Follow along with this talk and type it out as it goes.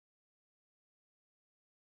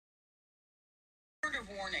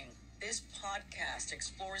Warning, this podcast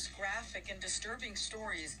explores graphic and disturbing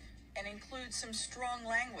stories and includes some strong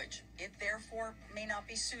language. It therefore may not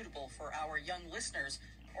be suitable for our young listeners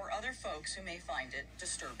or other folks who may find it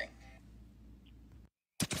disturbing.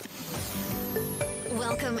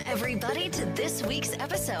 Welcome, everybody, to this week's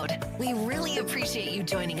episode. We really appreciate you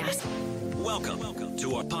joining us. Welcome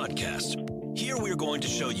to our podcast. Here we're going to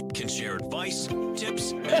show you can share advice,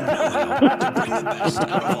 tips, and know-how to bring the best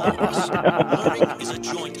out of all of us. Learning is a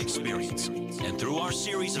joint experience, and through our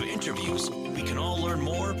series of interviews, we can all learn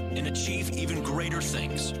more and achieve even greater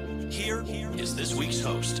things. Here is this week's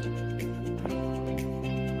host.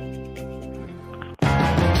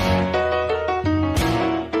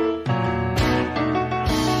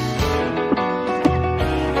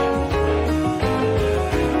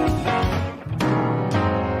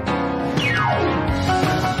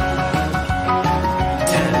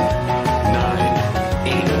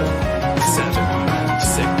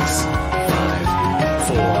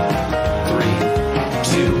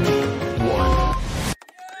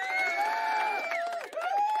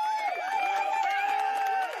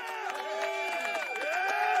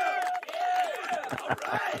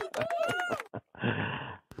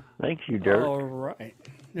 Thank you, Derk. All right.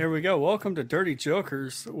 There we go. Welcome to Dirty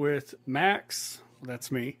Jokers with Max, that's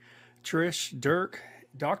me, Trish, Derk,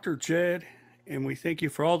 Dr.Jed, and we thank you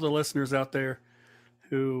for all the listeners out there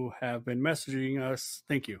who have been messaging us.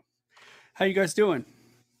 Thank you. How you guys doing?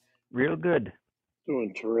 Real good.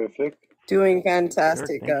 Doing terrific. Doing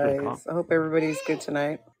fantastic, Derk, guys. I hope everybody's good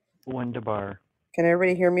tonight. Wonderbar. Can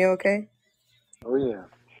everybody hear me okay? Oh, yeah.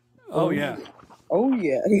 Oh, yeah. Oh,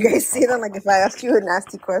 yeah. You guys see that? Like if I ask you a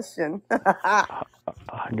nasty question. 100%.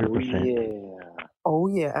 Yeah. Oh,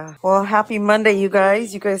 yeah. Well, happy Monday, you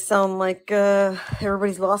guys. You guys sound like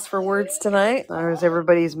everybody's lost for words tonight. Or is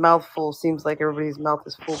everybody's mouth full? Seems like everybody's mouth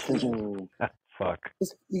is full. Fuck.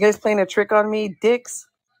 You guys playing a trick on me, dicks?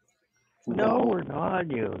 No, we're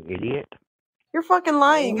not, you idiot. You're fucking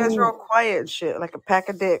lying. You guys are all quiet and shit, like a pack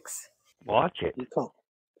of dicks. Watch it.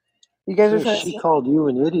 You guys are trying to She called you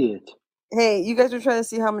an idiot. Hey, you guys are trying to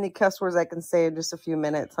see how many cuss words I can say in just a few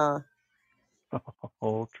minutes, huh?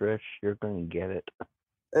 Oh, Trish, you're going to get it.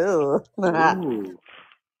 Ew. Ooh.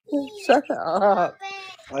 Shut up.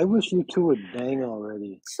 I wish you two would bang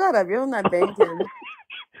already. Shut up. You're not banging.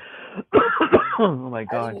 Oh, my I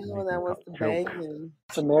God. didn't know that was the banging.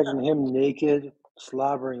 Just imagine him naked,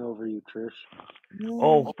 slobbering over you, Trish.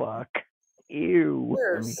 Oh, fuck. Ew.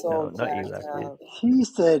 You're so not you, jacked actually. up. He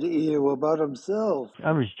said ew about himself.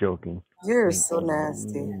 I'm just joking. You're so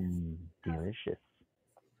nasty. Delicious.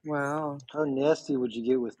 Wow. How nasty would you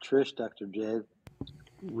get with Trish, Dr.Jed?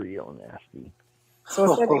 Real nasty. So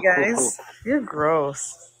what's up, you guys? You're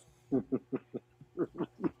gross.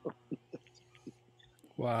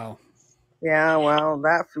 Wow. Yeah, well,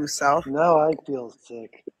 that flew south. Now I feel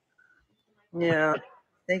sick. Yeah.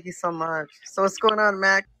 Thank you so much. So what's going on,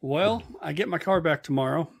 Mac? Well, I get my car back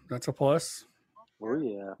tomorrow. That's a plus. Oh,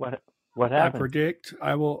 yeah. What I happened? predict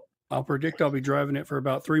I'll be driving it for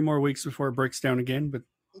about 3 more weeks before it breaks down again, but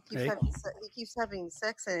He keeps having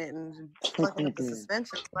sex in it and fucking up the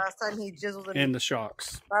suspension. Last time he jizzled and the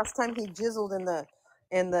shocks.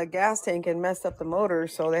 in the gas tank and messed up the motor,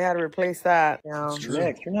 so they had to replace that. Yeah.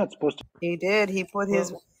 Mac, you're not supposed to. He did. He put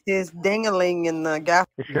his ding-a-ling in the gas.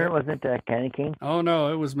 You sure it wasn't Candy King? Oh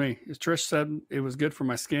no, it was me. As Trish said, it was good for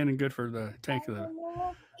my skin and good for the tank of the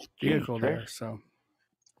vehicle there. So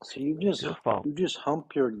you just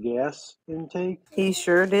hump your gas intake? He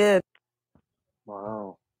sure did.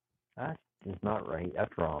 Wow. That is not right.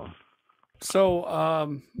 That's wrong.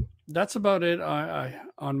 So that's about it.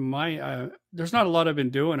 There's not a lot I've been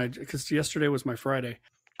doing because yesterday was my Friday.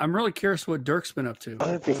 I'm really curious what Derk's been up to. I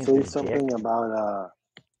have to say something about.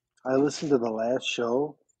 I listened to the last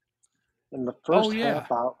show, and the first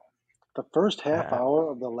half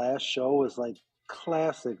hour of the last show was like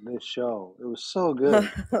classic. This show, it was so good.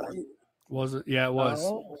 Was it? Yeah, it was.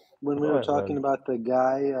 When we were talking about the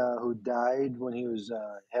guy who died when he was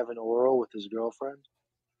having oral with his girlfriend.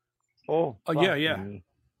 Oh yeah.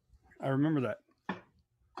 I remember that.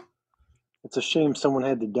 It's a shame someone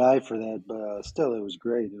had to die for that, but still, it was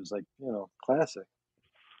great. It was like, classic.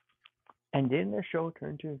 And didn't the show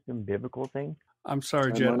turn to some biblical thing? I'm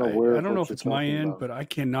sorry, Jed. I don't know if it's my end, but I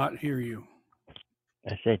cannot hear you.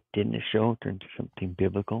 I said, didn't the show turn to something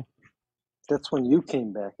biblical? That's when you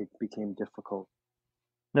came back. It became difficult.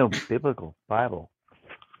 No, biblical. Bible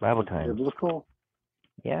time. Biblical?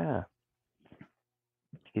 Yeah.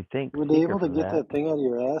 You think? Were they able to get that thing out of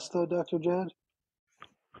your ass, though, Dr. Jed?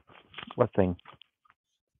 What thing?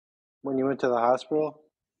 When you went to the hospital?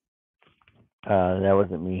 That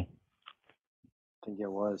wasn't me. think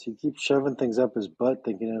it was. He keeps shoving things up his butt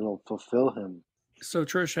thinking it'll fulfill him. So,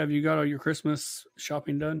 Trish, have you got all your Christmas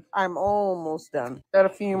shopping done? I'm almost done. Got a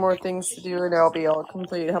few more things to do, and I'll be all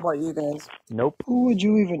complete. How about you guys? Nope. Who would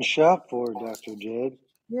you even shop for, Dr.Jed?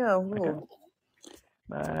 Yeah,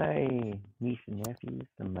 My niece and nephews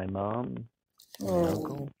and my mom, my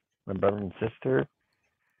uncle, my brother and sister.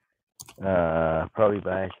 Probably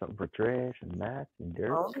buy something for Trish and Matt and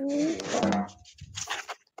Derk. Oh.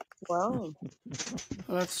 Wow.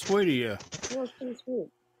 Well, that's sweet of you. Yeah, that's pretty sweet.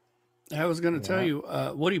 I was going to tell you,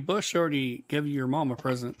 Woody Bush already gave your mom a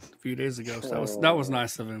present a few days ago. So that was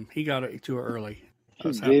nice of him. He got it to her early.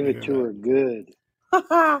 He gave it to her good.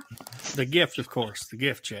 The gift, of course. The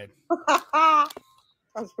gift, Jed.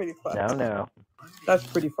 That's pretty fucked up. No. That's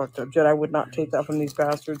pretty fucked up, Jed. I would not take that from these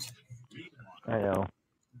bastards. I know.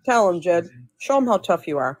 Tell him, Jed. Show him how tough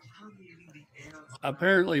you are.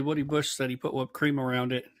 Apparently, Woody Bush said he put whipped cream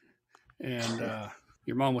around it, and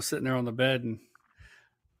your mom was sitting there on the bed, and,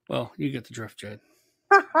 well, you get the drift, Jed.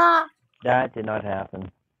 That did not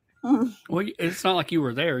happen. Well, it's not like you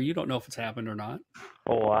were there. You don't know if it's happened or not.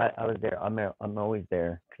 Oh, I was there. I'm always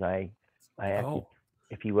there because I actually,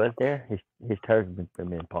 if he was there, his tires have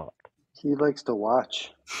been popped. He likes to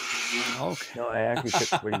watch. Okay. No, I actually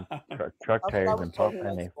took pretty truck tires and popped,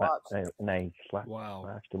 and I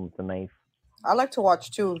slashed him with a knife. I like to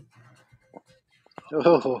watch too.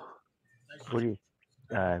 Oh. Woody's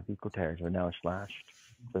vehicle tires are now slashed,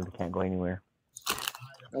 so they can't go anywhere.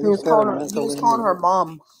 He was calling her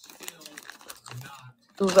mom.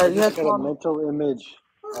 He was like, I just got a mental image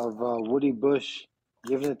of Woody Bush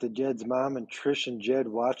giving it to Jed's mom and Trish and Jed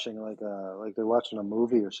watching like they're watching a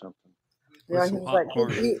movie or something. Yeah, he was like,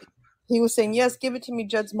 he was saying, yes, give it to me,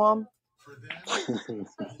 Jed's mom.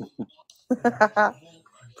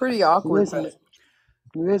 Pretty awkward. Can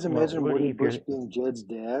you guys imagine Woody Bush being Jed's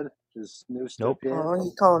dad? His new stepdad? Oh,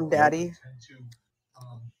 you call him daddy?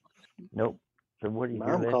 Nope. So Woody,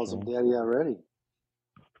 mom calls him daddy already.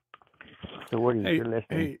 So Woody, you're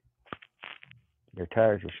listening. Your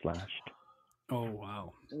tires are slashed. Oh,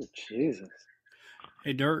 wow. Oh, Jesus.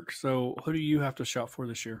 Hey, Derk, so who do you have to shop for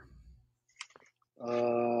this year?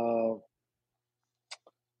 Let's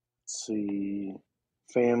see.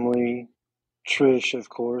 Family. Trish, of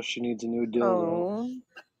course. She needs a new dildo. Oh.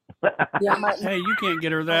 Yeah, hey, you can't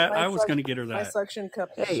get her that. I was going to get her that. My suction cup.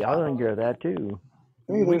 Hey, I was going to get her that too.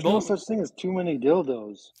 Hey, there's no such thing as too many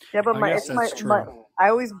dildos. Yeah, but I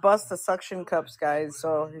always bust the suction cups, guys.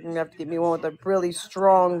 So you're going to have to get me one with a really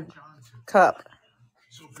strong cup.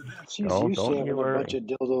 She's used to having a bunch of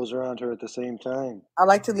dildos around her at the same time. I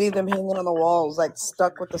like to leave them hanging on the walls, like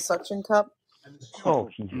stuck with the suction cup. Oh,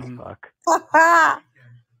 Jesus fuck.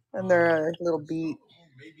 And they're a little beat.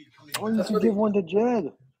 Why didn't you give one to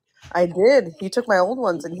Jed? I did. He took my old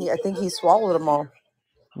ones, and I think he swallowed them all.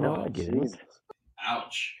 No, I didn't.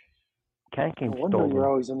 Ouch. Can't keep no wonder you're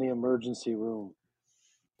always in the emergency room.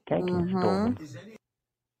 Can't keep stolen.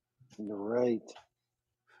 You're right.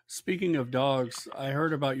 Speaking of dogs, I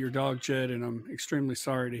heard about your dog, Jed, and I'm extremely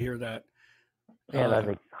sorry to hear that. Yeah, that's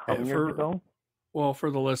like how many years ago? Well,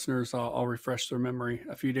 for the listeners, I'll refresh their memory.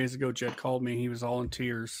 A few days ago, Jed called me. He was all in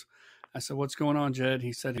tears. I said, "What's going on, Jed?"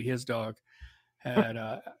 He said his dog had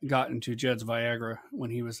gotten to Jed's Viagra when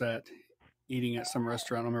he was eating at some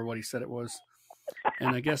restaurant. I don't remember what he said it was. And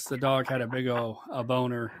I guess the dog had a big old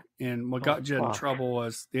boner. And what got Jed in trouble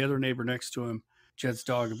was the other neighbor next to him, Jed's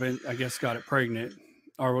dog, I guess, got it pregnant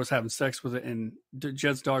or was having sex with it. And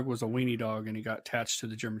Jed's dog was a weenie dog, and he got attached to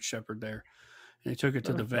the German Shepherd there. And he took it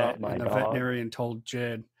to the vet, and the veterinarian told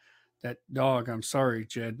Jed, that dog, I'm sorry,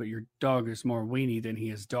 Jed, but your dog is more weenie than he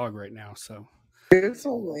is dog right now. So it's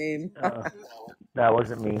so lame. That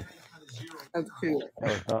wasn't me. That's cute. That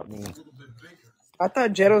was not me. I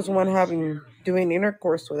thought Jed was the one doing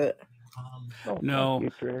intercourse with it. No,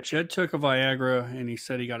 Jed took a Viagra, and he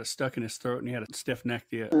said he got it stuck in his throat, and he had a stiff neck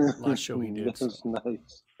the last show he did. That's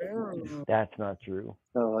nice. That's not true.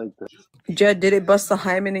 I like that. Jed, did it bust the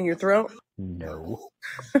hymen in your throat? No.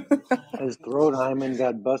 His throat hymen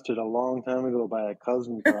got busted a long time ago by a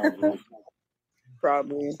cousin, probably.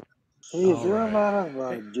 Probably. Hey, is there a lot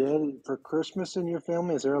of, Jed, for Christmas in your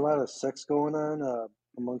family, is there a lot of sex going on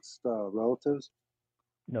amongst relatives?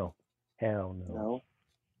 No. Hell no. No?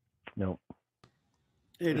 No.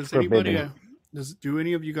 Hey, does anybody, do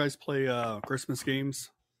any of you guys play Christmas games?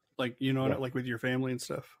 Like, like with your family and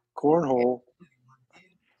stuff? Cornhole.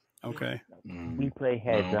 Okay. We play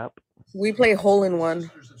heads up. We play hole in one.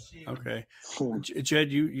 Okay.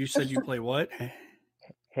 Jed, you said you play what?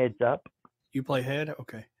 Heads up. You play head?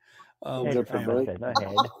 Okay. Heads up, not head.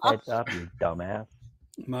 Heads up, you dumbass.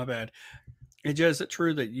 My bad. Hey, Jed, is it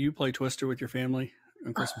true that you play Twister with your family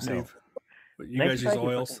on Christmas Eve? But you guys use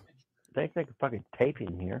oils? Thanks, like a fucking tape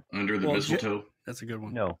in here. Under the mistletoe. That's a good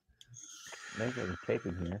one. No. Thanks, like a tape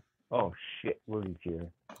in here. Oh, shit. Woody's here.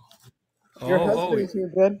 Your husband is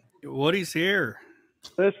here, Jed. Woody's here.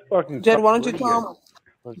 This fucking Jed, why don't you tell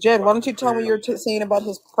him? Jed, why don't you tell me you're saying about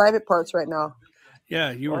his private parts right now?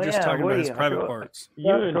 Yeah, you were just talking about his private parts.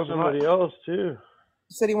 You and somebody else, too.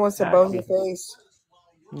 He said he wants to bone your face.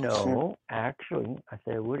 No, actually, I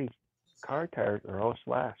said Woody's car tires are all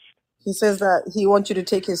slashed. He says that he wants you to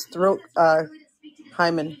take his throat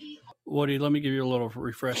hymen. Woody, let me give you a little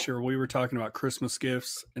refresher. We were talking about Christmas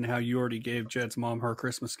gifts and how you already gave Jed's mom her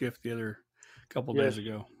Christmas gift the other couple days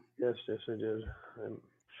ago. Yes, I did.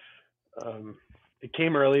 It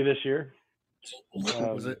came early this year. Is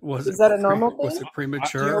that a normal thing? Was it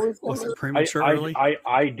premature? Was it premature early?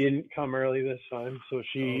 I didn't come early this time, so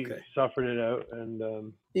she suffered it out,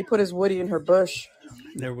 and he put his Woody in her bush.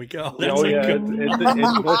 There we go.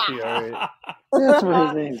 It's bushy, all right. That's where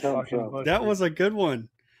his name comes from. That was a good one.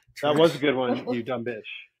 That was a good one, you dumb bitch.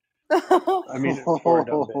 I mean, poor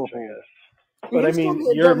dumb bitch, I guess. But I mean,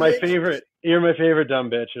 you're my favorite. You're my favorite dumb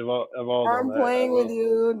bitch of all. I'm playing with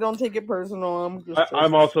you. Don't take it personal.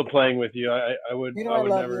 I'm also playing with you. I would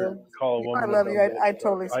never call a woman. I love you. I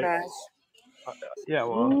totally smash. Yeah,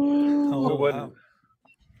 well, who wouldn't?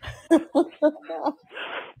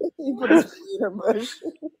 He put his feet in her bush.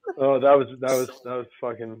 Oh, that was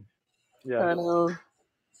fucking. Yeah. I know.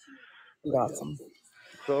 Awesome.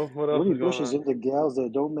 So what else Woody is going Bush is on? into gals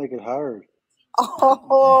that don't make it hard.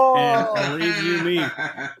 Oh. And believe you me,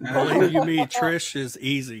 Trish is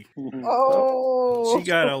easy. Oh. She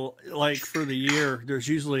got for the year. There's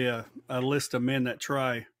usually a list of men that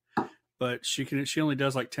try, but she only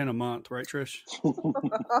does like 10 a month, right, Trish?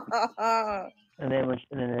 And then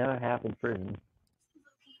the other half in prison.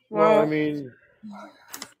 Well, I mean,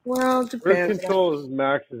 it depends. birth control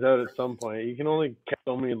maxes out at some point. You can only get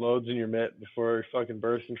so many loads in your mitt before fucking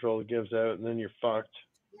birth control gives out, and then you're fucked.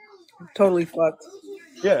 Totally fucked.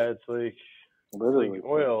 Yeah, it's like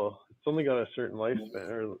oil. It's only got a certain lifespan,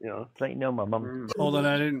 or It's like my mom. Hold on,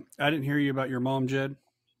 I didn't hear you about your mom, Jed.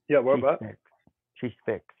 Yeah, what about? She's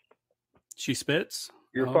fixed. She spits?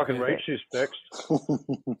 You're fucking right. She's fixed.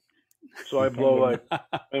 So I blow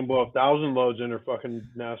 1,000 loads in her fucking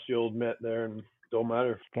nasty old mitt there, and don't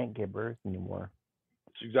matter. She can't give birth anymore.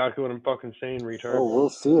 That's exactly what I'm fucking saying, retard. Oh, we'll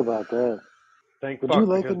see about that. Thank fuck,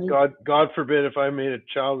 because God forbid if I made a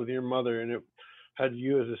child with your mother and it had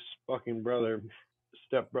you as a fucking brother,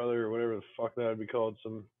 stepbrother, or whatever the fuck that would be called,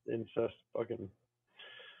 some incest fucking.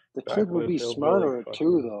 The kid would be smarter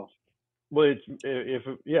too, though. Well,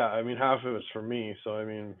 I mean, half of it's for me, so I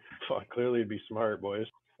mean, fuck, clearly it'd be smart, boys.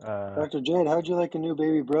 Dr.Jed, how'd you like a new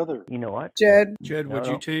baby brother? You know what? Jed,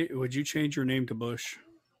 would you change your name to Bush?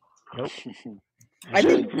 Nope. I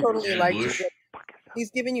think he totally likes you. He's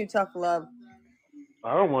giving you tough love.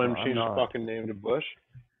 I don't want him to change his fucking name to Bush.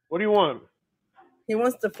 What do you want? He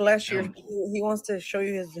wants to flesh your. He wants to show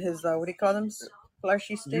you his what do you call them?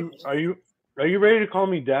 Fleshy stick. Are you ready to call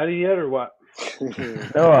me daddy yet, or what?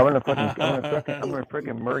 No, I'm gonna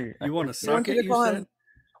freaking murder you. You want to suck it? You said.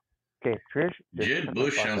 Okay, Trish. Jed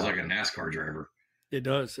Bush sounds like a NASCAR driver. It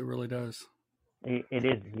does. It really does. It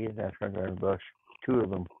is. He is NASCAR driver Bush. Two of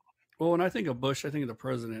them. Well, when I think of Bush, I think of the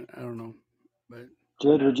president. I don't know, but.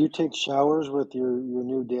 Jed, would you take showers with your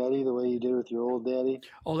new daddy the way you did with your old daddy?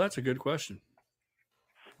 Oh, that's a good question.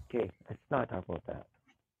 Okay, let's not talk about that.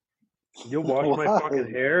 You'll wash my fucking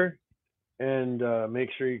hair and make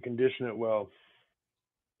sure you condition it well.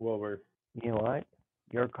 You know what?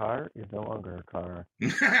 Your car is no longer a car.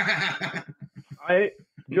 I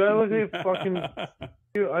look at fucking.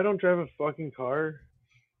 I don't drive a fucking car.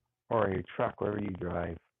 Or a truck, wherever you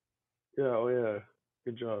drive. Yeah. Oh yeah.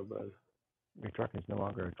 Good job, bud. Your truck is no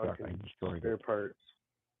longer a truck. I destroyed spare parts.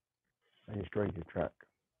 I destroyed your truck.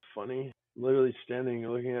 Funny. I'm literally standing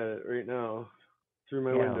looking at it right now through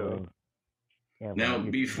my window. Now,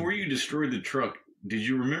 before you destroyed the truck, did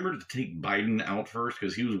you remember to take Biden out first?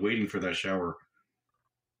 Because he was waiting for that shower.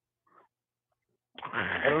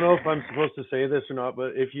 I don't know if I'm supposed to say this or not,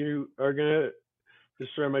 but if you are going to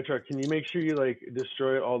destroy my truck, can you make sure you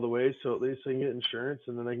destroy it all the way so at least I can get insurance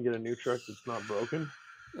and then I can get a new truck that's not broken?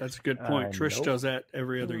 That's a good point. Trish does that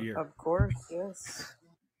every other year. Of course, yes.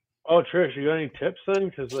 Oh, Trish, you got any tips then?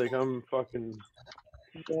 Because I'm fucking.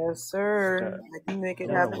 Yes, sir. I can make it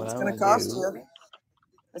happen. It's gonna cost you.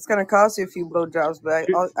 It's gonna cost you a few blowjobs, but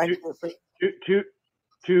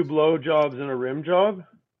two blowjobs and a rim job.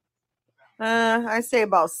 I say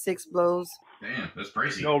about 6 blows. Damn, that's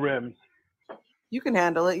pricey. No rims. You can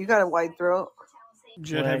handle it. You got a wide throat.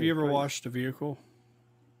 Jed, have you ever washed a vehicle?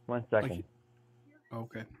 1 second.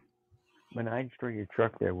 Okay. When I destroy your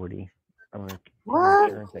truck there, Woody, I'm going to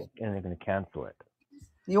What? and they're going to cancel it.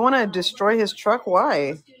 You want to destroy his truck?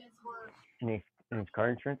 Why? And his car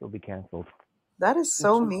insurance will be canceled. That is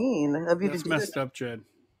so mean of you to That's do messed that. up, Jed.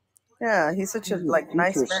 Yeah, he's such a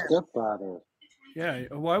nice your man. Stepfather. Yeah,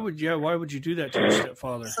 why would you do that to your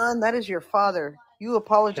stepfather? Son, that is your father. You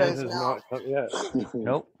apologize now.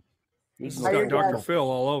 Nope. This has got Dr. Phil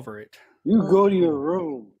all over it. You go to your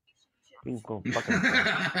room. You can go fucking.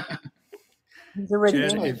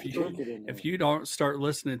 Jed, if you don't start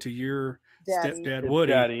listening to your stepdad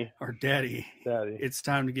Woody or daddy, it's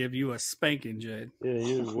time to give you a spanking, Jed. Yeah,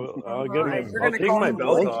 you will. I'll take my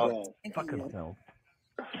belt off.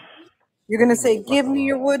 You're gonna say, "Give me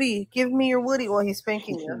your Woody, give me your Woody," while he's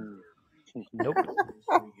spanking you. Nope.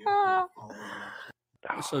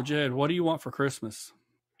 So, Jed, what do you want for Christmas?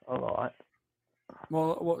 A lot.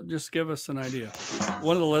 Well, just give us an idea.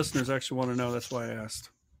 One of the listeners actually want to know. That's why I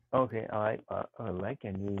asked. Okay, I like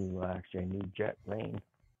a new jet plane.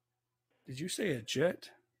 Did you say a jet?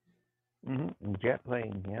 Mm-hmm. Jet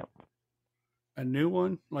plane, yep. A new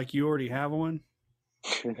one? Like you already have one?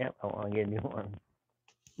 Yep, I want to get a new one.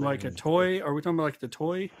 Like a toy? Are we talking about like the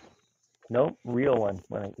toy? Nope, real one.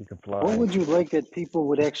 You can fly. What would you like that people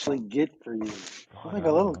would actually get for you? You're like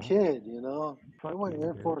a little kid, you know? I want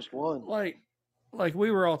Air Force One. Like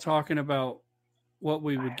we were all talking about what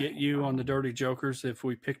we would get you on the Dirty Jokers if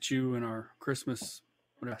we picked you in our Christmas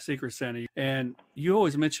Secret Santa. And you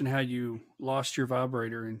always mention how you lost your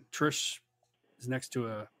vibrator, and Trish is next to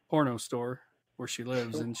a porno store where she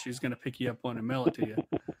lives, and she's going to pick you up one and mail it to you.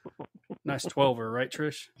 Nice 12er, right,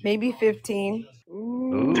 Trish? Maybe 15.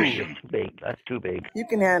 Ooh, that's too big. That's too big. You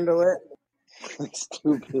can handle it. It's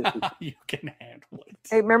too big. You can handle it.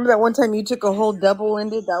 Hey, remember that one time you took a whole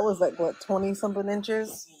double-ended? That was like, what, 20-something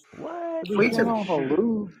inches? What?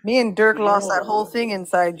 Me and Derk lost that whole thing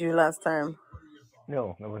inside you last time.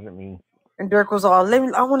 No, that wasn't me. And Derk was all,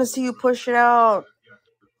 I want to see you push it out.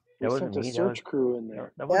 That wasn't me. Search crew in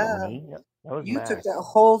there. That wasn't me. That was you Max. took that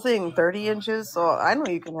whole thing, 30 inches, so I know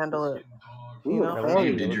you can handle it. You know?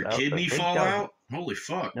 Did your kidney fall out? Holy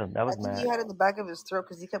fuck. No, that was I think Max. he had it in the back of his throat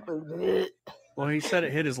because he kept going, Well, he said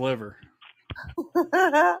it hit his liver.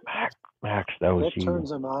 Max, that was you. That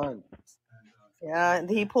turns him on. Yeah, and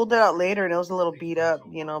he pulled it out later, and it was a little beat up,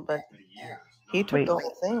 you know, but he took the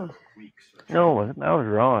whole thing. No, that was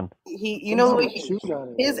Ron. You know,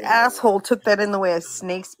 his asshole took that in the way as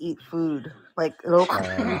snakes eat food. Like, he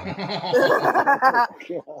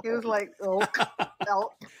was like, elk.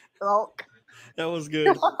 That was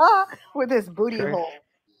good. With his booty hole.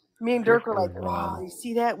 Me and Derk were like, wow, you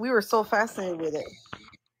see that? We were so fascinated with it.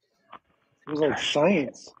 It was like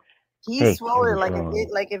science. He swallowed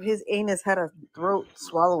it like if his anus had a throat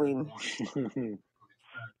swallowing.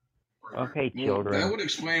 Okay, children. That would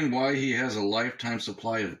explain why he has a lifetime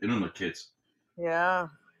supply of enema kits. Yeah.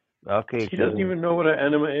 Okay, he doesn't even know what an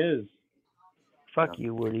enema is. Fuck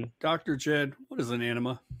you, Woody. Dr. Jed, what is an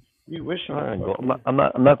enema? You wish I'm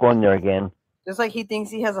not going there again. Just like he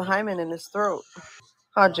thinks he has a hymen in his throat.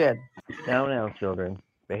 Huh, Jed? Now, children.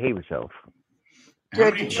 Behave yourself. How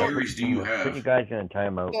many cherries do you have? Put you guys in a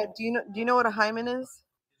timeout. Yeah, do you know what a hymen is?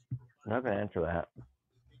 I'm not going to answer that.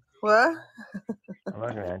 What? I'm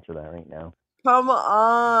not going to answer that right now. Come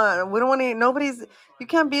on. We don't want to, you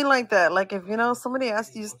can't be like that. Like, if, somebody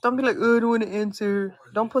asks you, don't be like, oh, I don't want to answer.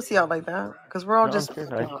 Don't pussy out like that. Because we're all I just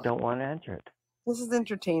don't want to answer it. This is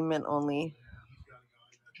entertainment only.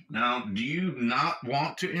 Now, do you not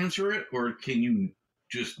want to answer it, or can you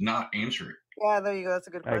just not answer it? Yeah, there you go. That's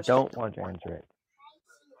a good question. I don't want to answer it.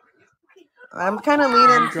 I'm kind of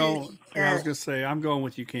leaning to... I was going to say, I'm going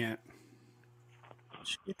with you can't.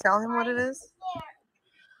 Should you tell him what it is?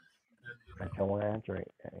 I don't want to answer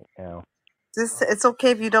it right now. It's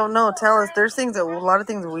okay if you don't know. Tell us. There's a lot of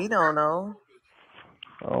things we don't know.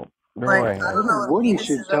 Oh, no like, way. I don't know. Woody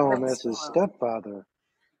should tell him as his stepfather.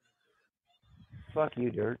 Fuck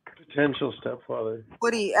you, Derk. Potential stepfather.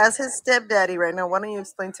 Woody, as his stepdaddy right now, why don't you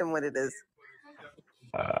explain to him what it is?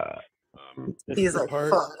 He's like,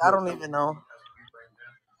 fuck, I don't even know.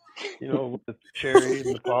 With the cherries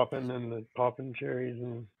and the popping cherries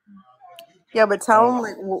and. Yeah, but tell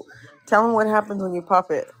him what happens when you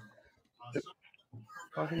pop it.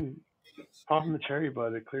 Popping the cherry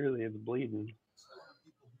bud, clearly it's bleeding.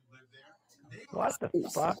 What the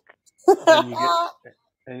fuck?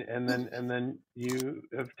 And then you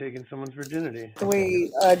have taken someone's virginity.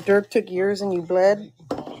 Wait, Derk took yours and you bled?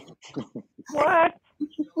 What?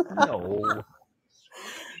 No.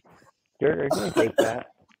 Derk, I can't take that.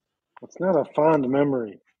 It's not a fond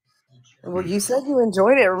memory. Well, you said you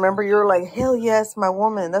enjoyed it. Remember, you were like, "Hell yes, my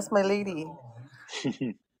woman. That's my lady."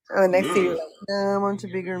 And the next thing you're like, "No, I'm on to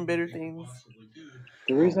bigger and better things."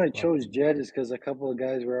 The reason I chose Jed is because a couple of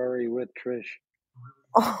guys were already with Trish.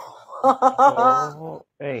 Oh,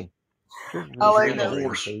 hey. Trish I like is that.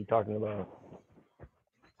 what are you talking about?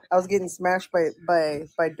 I was getting smashed by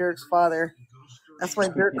Derk's father. That's why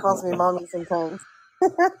Derk calls me mommy sometimes.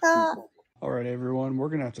 All right, everyone, we're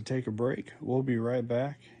going to have to take a break. We'll be right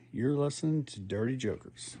back. You're listening to Dirty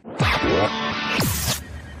Jokers.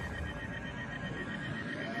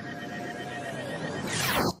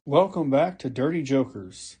 Welcome back to Dirty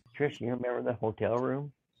Jokers. Trish, you remember the hotel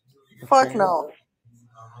room? Fuck no.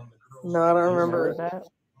 No, I don't remember that.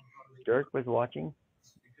 Derk was watching.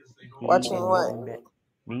 Watching what?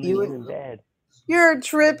 Me, you in bed. You're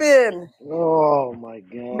tripping. Oh my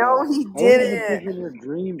god. No, he didn't. I wouldn't even didn't. think in your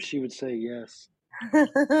dreams she would say yes.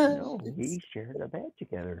 No, we shared a bed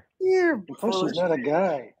together. You're Plus, she's not a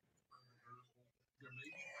guy.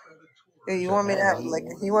 Hey, you want me to have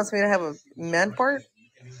he wants me to have a man part?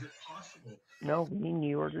 No, me and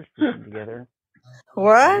you were just sleeping together.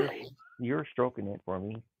 What? You're stroking it for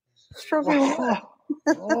me. Stroking what?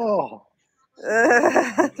 Oh.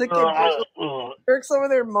 Look at Dirk's over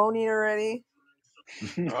there moaning already.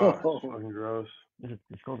 Oh, fucking gross.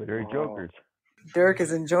 It's called the Dirty Jokers. Dirk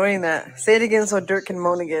is enjoying that. Say it again so Dirk can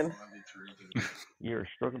moan again. You're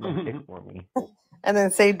stroking my dick for me. And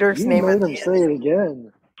then say Dirk's name. You made him say it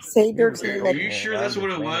again. Say Dirk's name. Are you sure that's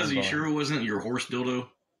what it was? Are you sure it wasn't your horse dildo?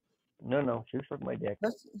 No, she was stroking my dick.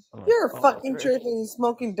 You're fucking tripping. He's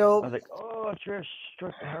smoking dope. I was like, oh, Trish,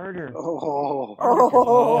 stroke it harder. Oh.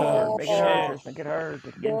 Make it hard, Trish. Make it hard.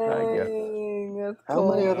 Get inside you. How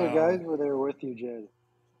many other guys were there with you, Jed?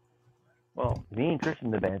 Well, me and Trish in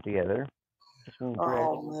the band together. Just me and Trish.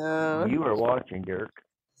 Oh, man. You were watching, Derk.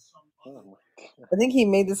 Oh, I think he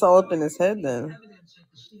made this all up in his head then.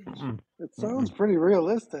 It sounds pretty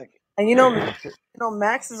realistic. And you know,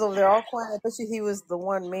 Max is over there all quiet. I bet you he was the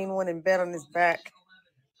main one in bed on his back.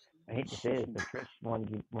 I hate to say it, but Trish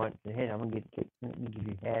wanted to hit. I'm gonna give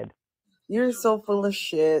you head. You're so full of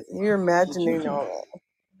shit. You're imagining all that.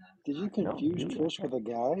 Did you confuse Trish with a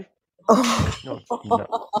guy? No.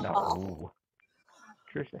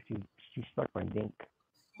 Trish, she stuck my dink.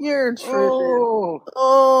 You're tripping.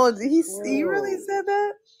 Oh, he really said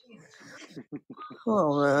that?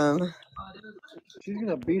 Oh, man. She's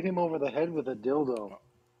gonna beat him over the head with a dildo.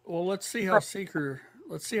 Well, let's see how Seeker's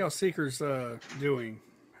doing.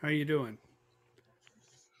 How you doing?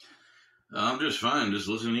 I'm just fine. Just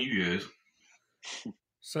listening to you guys.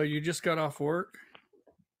 So you just got off work?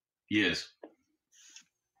 Yes.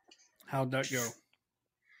 How'd that go?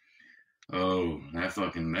 Oh,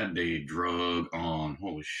 that day drug on.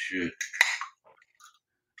 Holy shit.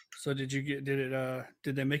 So did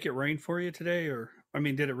they make it rain for you today,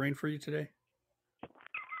 did it rain for you today?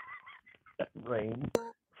 Rain?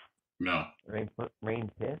 No.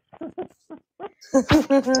 Rain piss?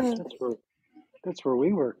 That's where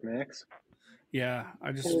we work, Max. Yeah,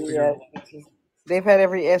 I just figured. They've had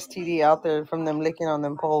every STD out there from them licking on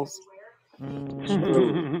them poles.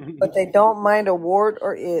 But they don't mind a wart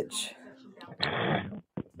or itch.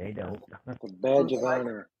 They don't. It's a badge of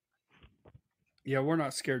honor. Yeah, we're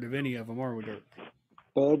not scared of any of them, are we, Derk?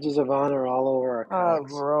 Badges of honor all over our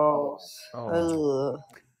cocks. Oh, gross. Oh.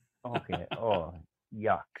 Okay. Oh,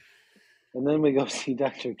 yuck. And then we go see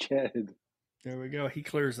Dr.Jed. There we go. He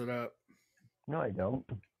clears it up. No, I don't.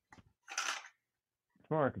 It's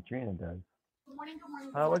more Katrina does.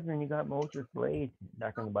 How was it when you got Moses laid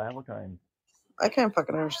back in the Bible times? I can't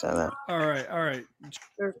fucking understand that. All right.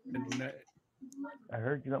 I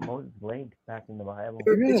heard you got Moses laid back in the Bible.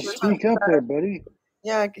 You're gonna speak up there, buddy.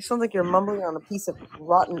 Yeah, it sounds like you're mumbling on a piece of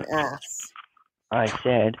rotten ass. I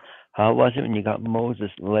said, how was it when you got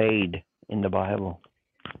Moses laid in the Bible?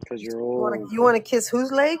 Because you're old. You want to kiss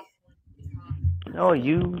whose leg? No, I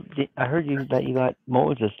heard that you got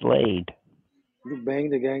Moses laid. You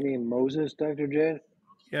banged a guy named Moses, Dr.Jed?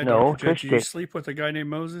 Yeah, no, Dr. Jed, Trish did did. you sleep with a guy named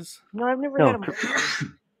Moses? No, I've never had him.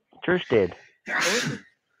 Trish did.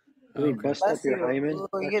 Did he bust up your hymen,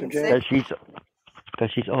 Dr.Jed?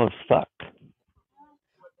 Because she's old as fuck.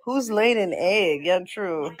 Who's laid an egg? Yeah,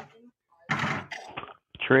 true.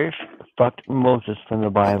 Trish fucked Moses from the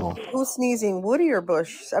Bible. Who's sneezing? Woody or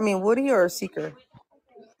Bush? Woody or Seeker?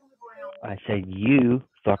 I said you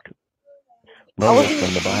fucked Moses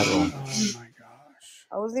from the Bible. Oh my gosh.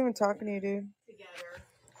 I wasn't even talking to you, dude.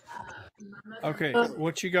 Okay,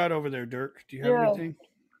 what you got over there, Derk? Do you have anything?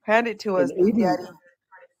 Hand it to us, Daddy.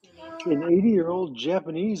 An 80-year-old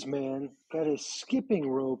Japanese man got his skipping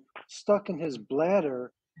rope stuck in his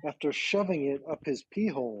bladder after shoving it up his pee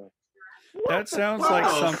hole. That sounds like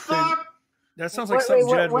something. That sounds like something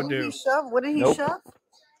Jed would do. What did he shove?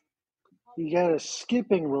 He got a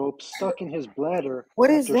skipping rope stuck in his bladder. What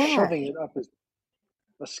is after that? Shoving it up his.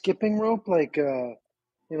 A skipping rope, like a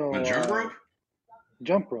jump rope.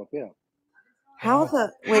 Jump rope, yeah. How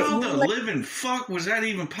the living fuck was that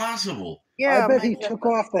even possible? Yeah, I bet he took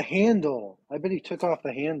off the handle.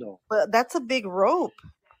 But that's a big rope.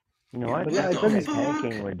 You know what? That's what a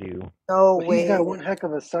pancake would do. No but way. He's got one heck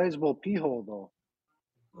of a sizable pee hole, though.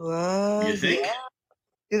 What? You think?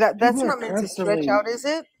 That's not meant to stretch out, is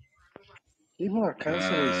it? People are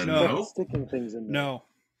constantly sticking things in there. No.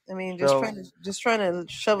 I mean, just trying to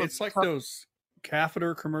shove. It's like those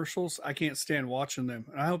catheter commercials. I can't stand watching them.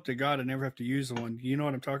 I hope to God I never have to use one. You know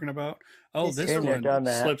what I'm talking about? Oh, this one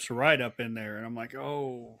slips right up in there, and I'm like,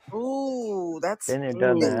 oh. Ooh, that's. Been there,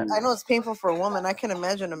 done that. I know it's painful for a woman. I can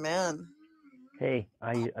imagine a man. Hey,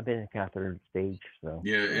 I've been in catheter stage, so.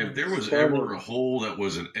 Yeah, if there was ever a hole that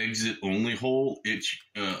was an exit only hole, it's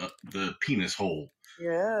the penis hole.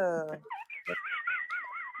 Yeah.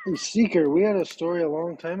 Hey, Seeker, we had a story a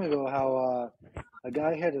long time ago how a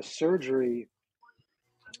guy had a surgery,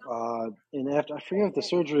 and after I forget what the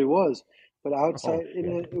surgery was, but outside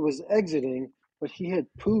it was exiting, but he had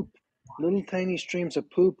poop, little tiny streams of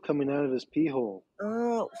poop coming out of his pee hole.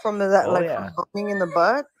 Oh, from from boning in the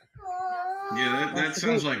butt. Yeah, that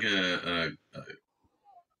sounds like a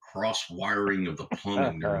cross wiring of the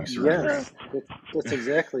plumbing during surgery. Yes, that's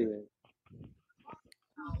exactly it.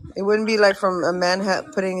 It wouldn't be like from a man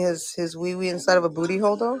putting his wee-wee inside of a booty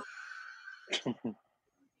hole, though?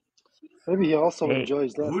 Maybe he also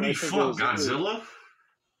enjoys that. Booty fuck, Godzilla?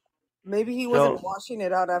 Maybe he wasn't washing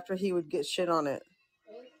it out after he would get shit on it.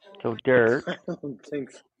 So, Derk. I don't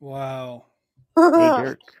think so. Wow. Hey,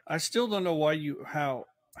 Derk. I still don't know why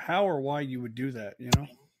how or why you would do that, you know?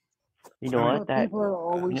 You know what? People are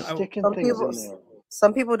always sticking things in there.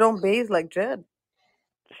 Some people don't bathe like Jed.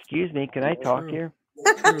 Excuse me, can I talk here?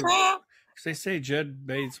 True. They say Jed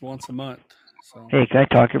bathes once a month. So. Hey, can I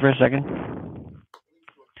talk here for a second?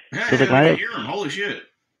 Hey, so the guy I hear him. Holy shit.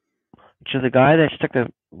 So the guy that stuck a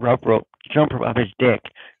jump rope up his dick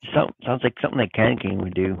sounds like something that Ken King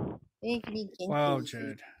would do. Wow,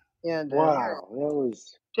 Jed. Yeah, Jed. Wow, that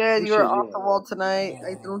was... Jed, you were off the wall tonight.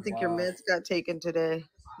 I don't think your meds got taken today.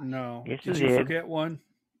 No. Yes, Did you forget one?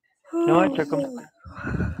 No, I took them.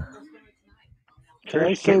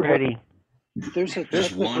 Trish, get ready. There's a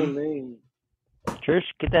technical name. Trish,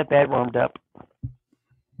 get that bed warmed up.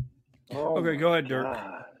 Oh, okay, go ahead,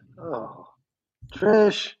 Derk. Oh.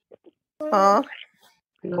 Trish. Huh?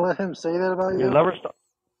 You gonna let him say that about you? Your lover stuff.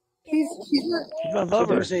 He's my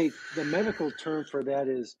lover. So the medical term for that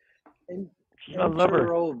is she's my lover.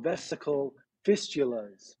 Enterovesical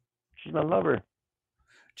fistulas. She's my lover.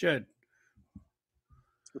 Jed.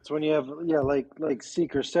 It's when you have like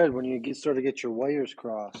Seeker said, when you start to get your wires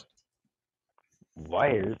crossed.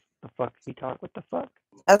 Wires? The fuck he talk? What the fuck?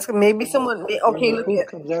 That's maybe someone. Okay,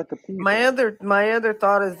 my other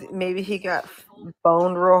thought is maybe he got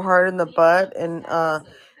boned real hard in the butt and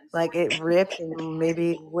like it ripped and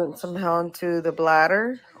maybe went somehow into the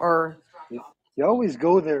bladder or. You always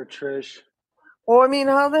go there, Trish. Well, I mean,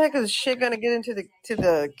 how the heck is shit gonna get into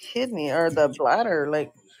the kidney or the bladder?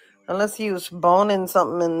 Like, unless he was boning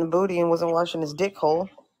something in the booty and wasn't washing his dick hole.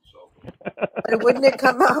 But wouldn't it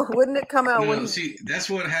come out? Wouldn't it come out? No, see, that's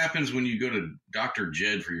what happens when you go to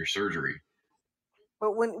Dr.Jed for your surgery.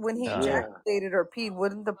 But when he ejaculated or peed,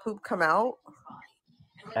 wouldn't the poop come out?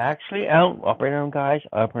 Actually, I don't operate on guys.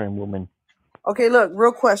 I operate on women. Okay, look,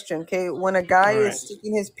 real question. Okay, when a guy is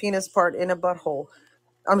sticking his penis part in a butthole,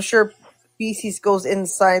 I'm sure feces goes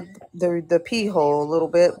inside the pee hole a little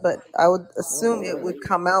bit, but I would assume it would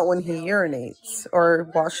come out when he urinates or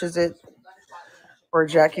washes it or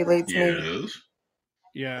ejaculates. Maybe.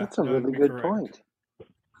 Yeah, that's a really good point.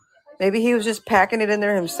 Maybe he was just packing it in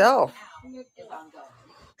there himself.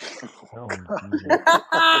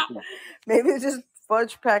 Maybe it's just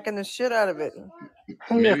fudge packing the shit out of it.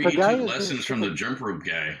 Maybe he took lessons from the jump rope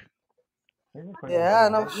guy. Yeah,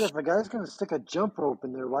 no. If a guy's gonna stick a jump rope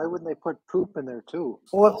in there, why wouldn't they put poop in there too?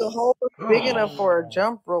 Well, if the hole is big enough for a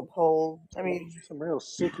jump rope hole, I mean, some real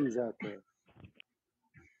sickies out there.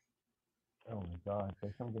 Oh my God!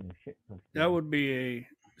 Shit. That would be a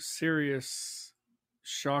serious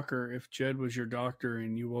shocker if Jed was your doctor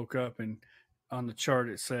and you woke up and on the chart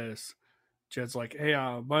it says, Jed's like, hey,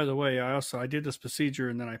 by the way, I did this procedure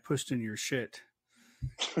and then I pushed in your shit.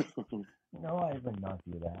 No, I would not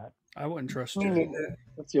do that. I wouldn't trust Jed.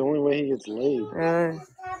 That's the only way he gets laid.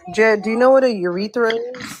 Jed, do you know what a urethra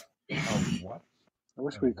is? Oh, what? I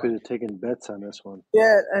wish we could have taken bets on this one.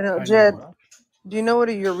 Jed, I know. Jed, Do you know what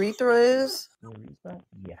a urethra is? Urethra?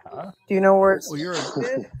 Yeah. Do you know where it's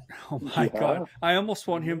located? Oh my God! I almost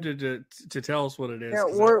want him to tell us what it is. Yeah,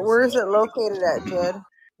 where is it located at, Jed?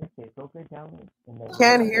 It's okay, down in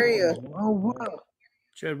Can't hear you. Oh, what?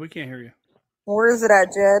 Jed, we can't hear you. Where is it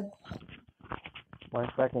at, Jed?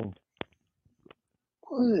 1 second.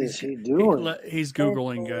 What is he doing? He's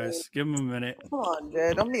Googling, guys. Give him a minute. Come on,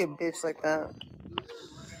 Jed. Don't be a bitch like that.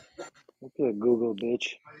 Don't be a Google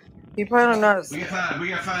bitch. You probably don't know. We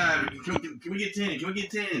got five. Can we get 10? Can we get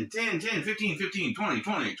 10? 10, 10, 15, 15, 20,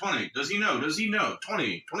 20, 20. Does he know?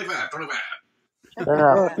 20, 25, 25.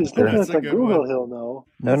 Well, if he's looking at the Google, one. he'll know.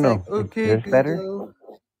 No. Okay, Is this better?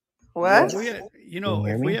 What?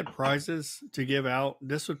 If we had prizes to give out,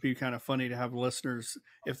 this would be kind of funny to have listeners,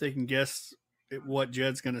 if they can guess what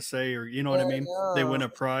Jed's going to say, or you know what I mean? They win a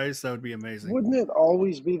prize. That would be amazing. Wouldn't it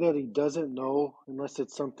always be that he doesn't know unless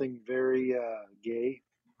it's something very gay?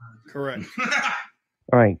 Correct.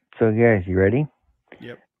 All right. So, guys, you ready?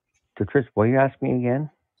 Yep. So, Trish, what you ask me again?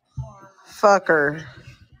 Fucker.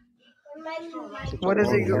 What is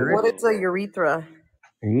a urethra?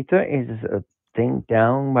 Urethra is a thing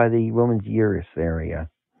down by the woman's uterus area.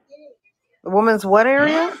 The woman's what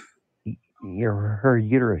area? Her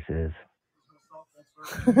uterus is.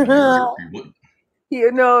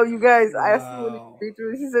 You guys, I asked him what a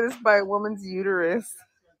urethra is. He said it's by a woman's uterus.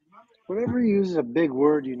 Whenever you use a big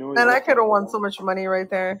word, you know. And I could have won so much money right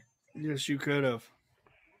there. Yes, you could have.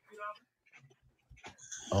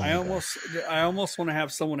 I almost want to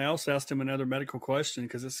have someone else ask him another medical question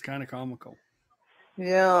because it's kind of comical.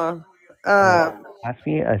 Yeah. Ask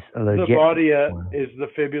me a legit. The body is the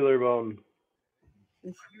fibular bone.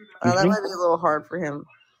 That might be a little hard for him.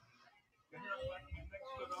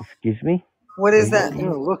 Excuse me? What is that? I'm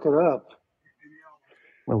gonna look it up.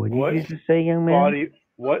 Well, what did you just say, young man?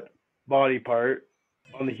 What body part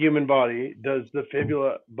on the human body does the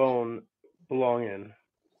fibula bone belong in?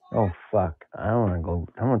 Oh, fuck. I don't want to go.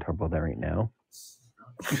 I don't want to talk about that right now.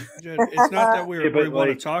 It's not that we want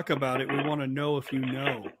to talk about it. We want to know if you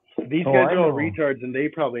know. These guys are all retards, and they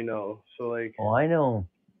probably know. So, like. Oh, I know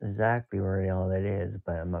exactly where all that is,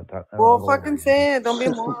 but I'm not talking. Well, fucking say it. Don't be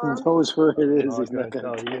a moron. He knows where it is. He's not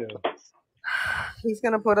gonna tell you. He's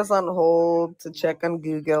gonna put us on hold to check on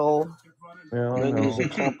Google. No. It's a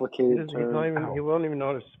complicated term. He won't even know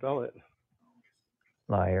how to spell it.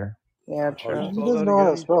 Liar. Yeah, true. He doesn't know how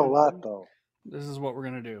to spell a lot, though. This is what we're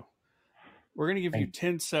going to do. We're going to give you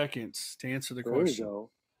 10 seconds to answer the question. There you go.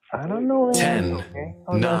 I don't know. 10,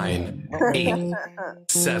 9, 8,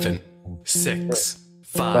 7, 6,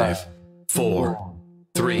 5, 4,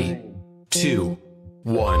 3, 2,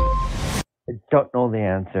 1. I don't know the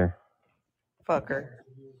answer. Fucker.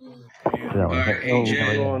 All right, hey,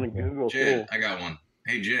 Jed, I got one.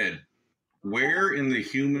 Hey, Jed, where in the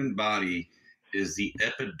human body is the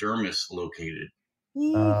epidermis located?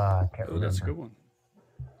 That's a good one.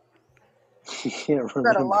 You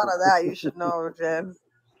got a lot of that. You should know, Jed.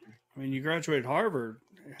 I mean, you graduated Harvard.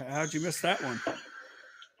 How'd you miss that one?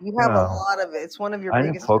 You have a lot of it. It's one of your I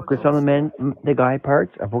biggest. don't focus on the guy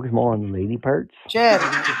parts. I focus more on the lady parts. Jed.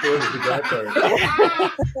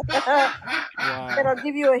 Wow. And I'll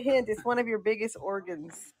give you a hint. It's one of your biggest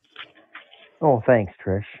organs. Oh, thanks,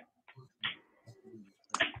 Trish.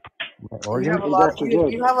 You have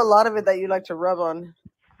a lot of it that you like to rub on.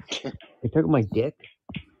 You took my dick?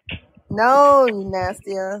 No, you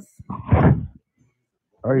nasty ass.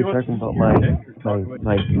 Or are you talking about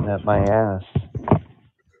my ass?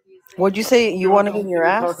 What'd you say? You want it in your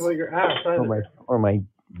ass? Talk about your ass. Or my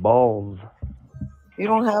balls. You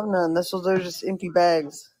don't have none. They're just empty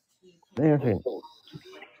bags.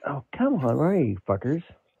 Oh, come on, right, you fuckers.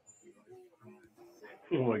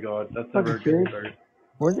 Oh my god, that's a very good start.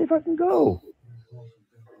 Where'd they fucking go?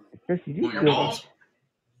 Your balls?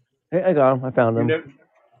 Hey, I got them. I found them. You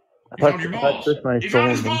found your balls? You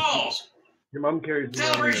found his balls! Your mom carries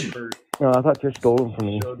celebration. No, I thought Trish stole them from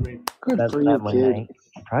me. Good for you, kid.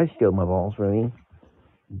 Try to steal my balls from me.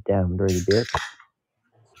 Damn dirty bitch.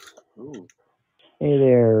 Ooh. Hey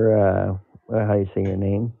there, how do you say your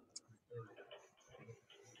name?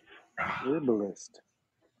 Herbalist.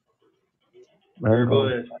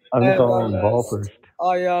 I'm calling ball first.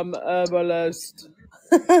 I am herbalist.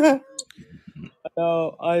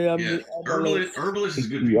 No, I am the herbalist. Herbalist is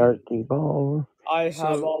good. The ball. I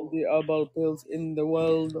have all the herbal pills in the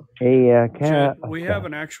world. Hey, Jed, we have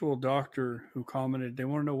an actual doctor who commented. They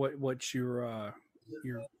want to know what your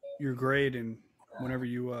grade and whenever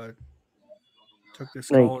you took this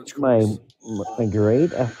college course. My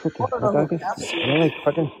grade? I like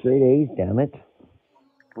fucking straight A's, damn it.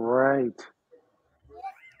 Right.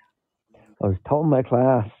 I was top of my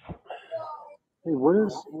class. Hey, what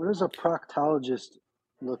does a proctologist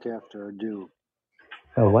look after or do?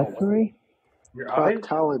 A what, sorry? Your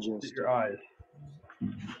Proctologist. eyes? Your eyes.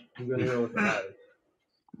 I'm going to go with the eyes.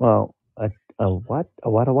 Well, a what? A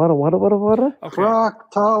what? A what? A what? A what? A what? Okay.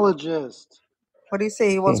 Proctologist. What do you say?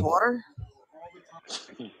 He wants water?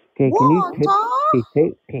 Okay, can you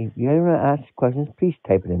type? Okay, you ever want to ask questions? Please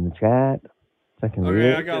type it in the chat so I can read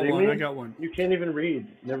it. I got one. I got one. You can't even read.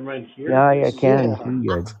 Never mind hear. Yeah, I can see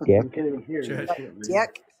your dick. You can't even hear.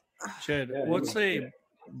 Jed, what's a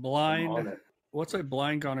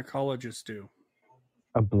blind gynecologist do?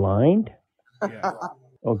 A blind? Yeah.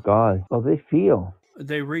 Oh God. Well, they feel.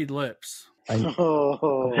 They read lips. They can't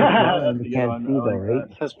see though,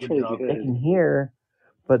 right? That's pretty good. They can hear,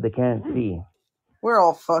 but they can't see. We're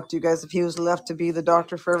all fucked, you guys. If he was left to be the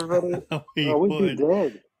doctor for everybody, we'd be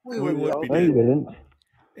dead. We would be No, dead. you wouldn't.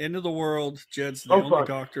 End of the world. Jed's the only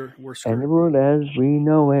doctor. We're screwed. And the world as we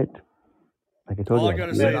know it. Like I told All you. I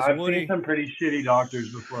gotta say is, I've Woody. seen some pretty shitty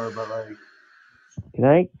doctors before, but like. Can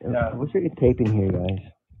I? Yeah. What's your tape in here, guys?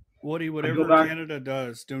 Woody, whatever Canada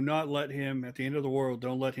does, do not let him, at the end of the world,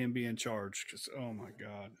 don't let him be in charge. Because, oh my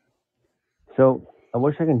God. So, I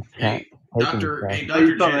wish I can chat. Dr.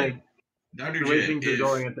 Jed. The way things are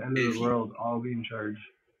going at the end of the world, I'll be in charge.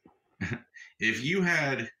 If you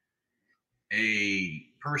had a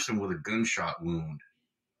person with a gunshot wound,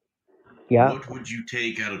 what would you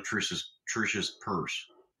take out of Trish's purse?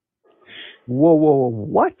 Whoa,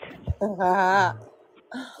 what?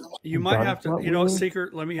 You might have to,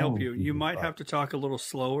 Secret, let me help you. You might have to talk a little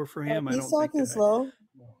slower for him. he's talking slow.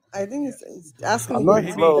 I think he's asking.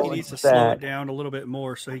 Maybe he needs to slow it down a little bit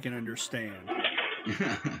more so he can understand.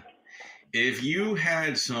 If you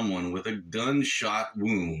had someone with a gunshot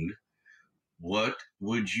wound, what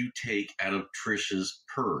would you take out of Trish's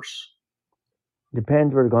purse?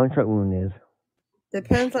 Depends where the gunshot wound is.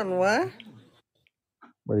 Depends on what?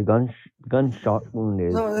 Where the gunshot wound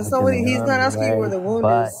is. No, that's not what he's not asking you where the wound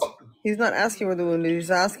is. He's not asking where the wound is.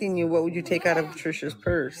 He's asking you what would you take out of Trisha's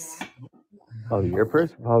purse. Oh, your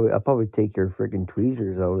purse? I'll probably take your freaking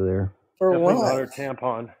tweezers out of there. For Definitely what? not her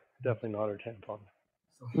tampon. Definitely not her tampon.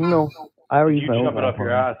 No, I already use my own shove it up your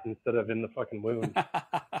tampon. ass instead of in the fucking wound.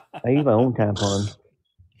 I use my own tampon.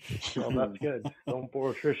 Well, that's good. Don't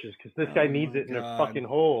borrow Trish's because this guy needs it in a fucking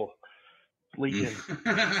hole. It's leaking.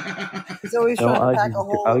 He's always trying to pack a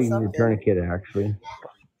hole. I'll use a tourniquet actually.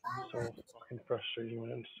 So fucking frustrating,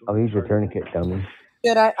 man. I'll use a tourniquet, dummy.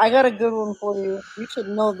 Jed, I got a good one for you. You should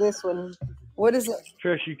know this one. What is it?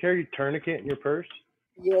 Trish, you carry a tourniquet in your purse?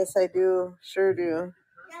 Yes, I do. Sure do.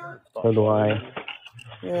 So do I.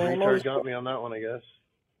 Yeah, Retard got me on that one, I guess.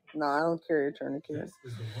 No, I don't carry a tourniquet.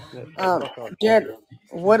 Jed,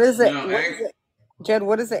 what is it? Jed,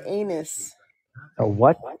 what is an anus? A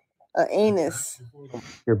what? An anus.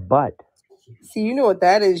 Your butt. See, you know what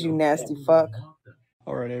that is, you nasty fuck.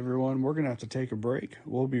 All right, everyone, we're going to have to take a break.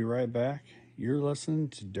 We'll be right back. You're listening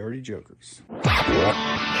to Dirty Jokers.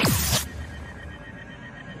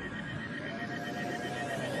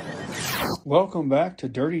 Welcome back to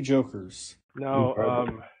Dirty Jokers. No,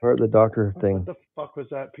 Heard the doctor thing. What the fuck was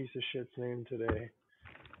that piece of shit's name today?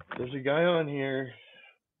 There's a guy on here.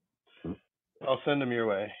 I'll send him your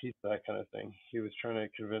way. He's that kind of thing. He was trying to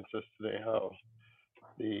convince us today how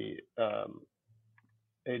the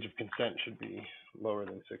age of consent should be lower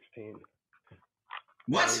than 16.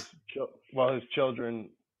 What? While his children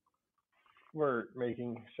were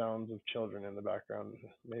making sounds of children in the background, it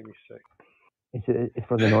made me sick. It's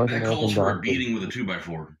for the North That American calls for a doctor. beating with a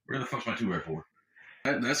 2x4. Where the fuck's my 2x4?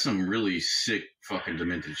 That's some really sick fucking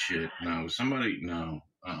demented shit. No, somebody, no.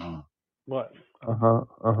 What? What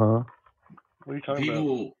are you talking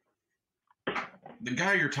about? The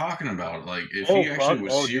guy you're talking about, like, if he actually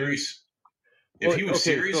was serious, if he was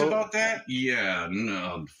serious about that, yeah,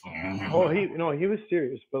 no. Oh, he was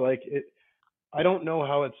serious, but like I don't know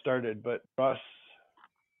how it started, but Russ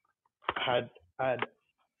had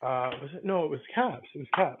was it? No, it was Kapz. It was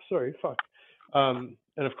Kapz. Sorry, fuck. And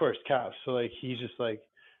of course Kapz. So like he's just like,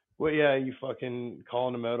 well, yeah, you fucking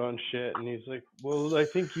calling him out on shit, and he's like, well, I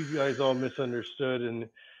think you guys all misunderstood, and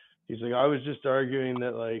he's like, I was just arguing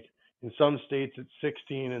that like in some states it's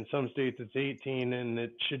 16, in some states it's 18, and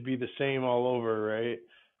it should be the same all over, right?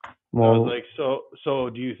 Well, I was like, so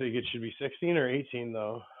do you think it should be 16 or 18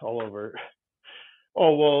 though, all over?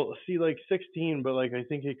 Oh well, see, like 16, but like I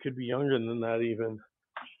think it could be younger than that even.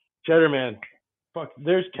 Cheddar man, fuck,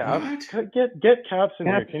 there's Kapz. Get Kapz in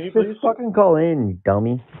here, can you please? Just fucking call in, you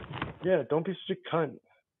dummy. Yeah, don't be such a cunt.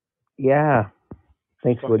 Yeah.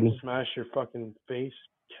 Thanks, fucking Woody. Smash your fucking face,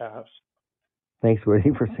 Kapz. Thanks,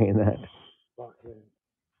 Woody, for saying that. Fuck, man.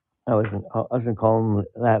 I was gonna call him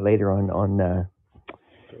that later on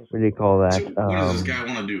what do you call that? So what does this guy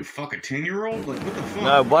want to do? Fuck a 10-year-old? Like what the fuck?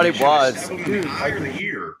 No, what it was. Stab him in the eye or the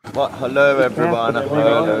ear? What? Hello, everyone.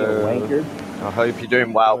 Hello. I hope you're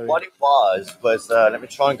doing well. What it was let me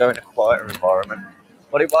try and go in a quieter environment.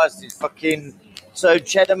 What it was is fucking. So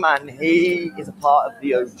Cheddar Man, he is a part of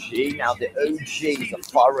the OG. Now the OG is a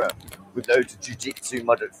forum with loads of jiu-jitsu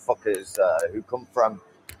motherfuckers who come from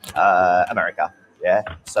America. Yeah.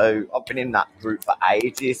 So I've been in that group for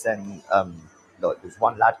ages, and there's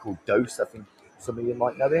one lad called Dose. I think some of you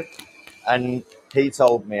might know him. And he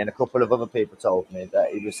told me, and a couple of other people told me,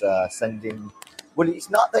 that he was sending. Well, it's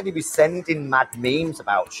not that he was sending mad memes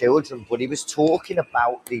about children, but he was talking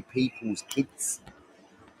about the people's kids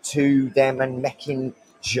to them and making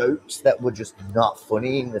jokes that were just not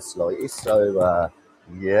funny in the slightest. So,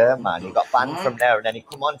 yeah, man, he got banned from there, and then he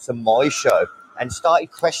come on to my show and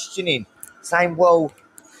started questioning, saying, well,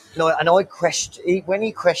 and I questioned, when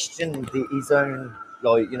he questioned his own,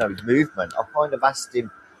 his movement, I kind of asked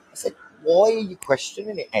him, I said, why are you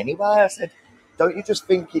questioning it anyway? I said, don't you just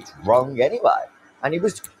think it's wrong anyway? And he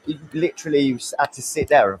literally had to sit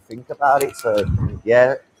there and think about it. So,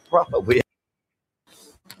 yeah, proper weird.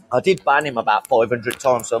 I did ban him about 500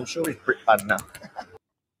 times, so I'm sure he's pretty banned now.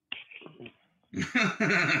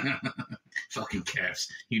 Fucking Kapz,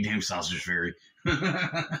 you damn sausage fairy.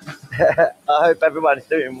 I hope everyone's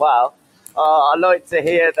doing well. I like to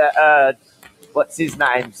hear that, what's his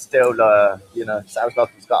name still, sounds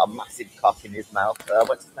like he's got a massive cock in his mouth.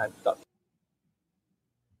 What's his name?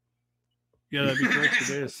 Yeah, that'd be correct. It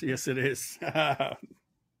is. Yes, it is.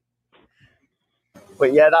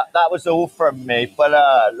 But yeah, that was all from me. But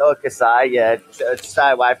like I say, yeah,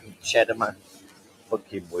 stay away from Cheddar Man.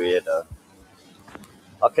 Fucking weirdo.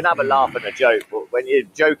 I can have a laugh and a joke, but when you're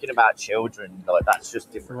joking about children, that's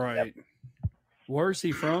just different. Right. Where's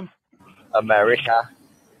he from? America.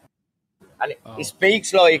 And he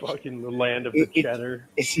speaks like fucking the land of the cheddar.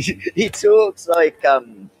 He talks like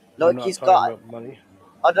he's got money.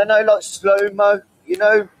 I don't know, like slow-mo,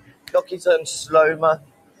 like he's on slow-mo.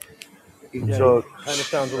 Yeah, kind of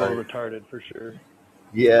sounds a little retarded for sure.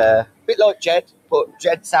 Yeah, a bit like Jed, but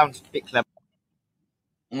Jed sounds a bit clever.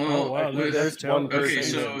 Well, wow, there's one person.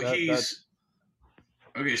 So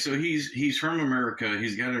he's from America.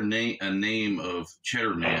 He's got a name of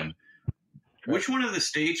Cheddar Man. Which one of the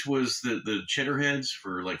states was the Cheddarheads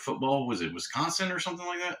for like football? Was it Wisconsin or something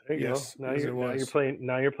like that? There you go.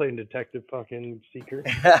 Now you're playing detective fucking seeker.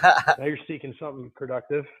 Now you're seeking something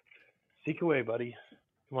productive. Seek away, buddy.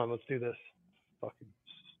 Come on, let's do this.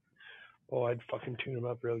 I'd fucking tune him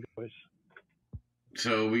up real good, boys.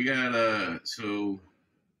 So we got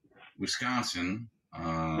Wisconsin.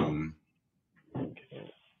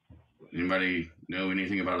 Anybody know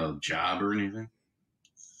anything about a job or anything?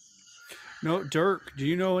 No, Derk, do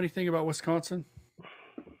you know anything about Wisconsin?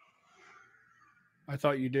 I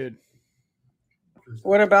thought you did.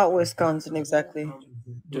 What about Wisconsin exactly?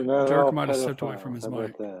 Derk might have stepped away from his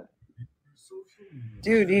mic.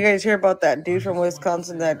 Dude, you guys hear about that dude from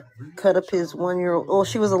Wisconsin that cut up his 1-year-old? Oh,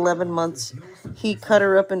 she was 11 months. He cut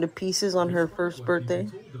her up into pieces on her first birthday.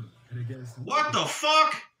 What the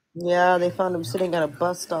fuck? Yeah, they found him sitting at a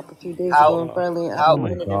bus stop a few days ago and finally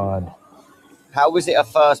apprehended him. How was it her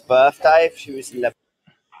first birthday if she was 11?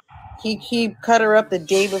 He cut her up the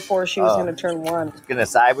day before she was going to turn 1. I was going to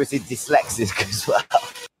say, was he dyslexic as well?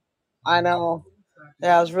 I know.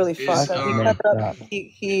 Yeah, it was really fucked up. He cut her up.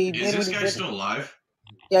 Is this guy still alive?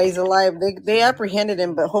 Yeah, he's alive. They apprehended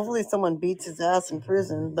him, but hopefully someone beats his ass in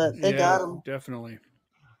prison. But they got him. Definitely.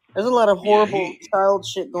 There's a lot of horrible child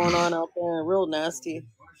shit going on out there. Real nasty.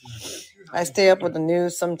 I stay up with the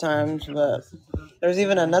news sometimes, but there's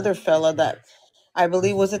even another fella that I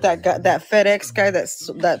believe was it that guy, that FedEx guy that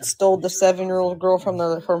stole the 7-year-old girl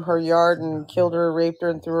from her yard and killed her, raped her,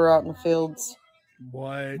 and threw her out in the fields.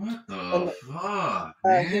 What the fuck?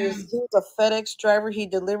 He was a FedEx driver. He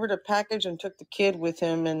delivered a package and took the kid with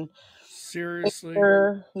him. And seriously,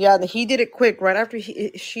 he did it quick. Right after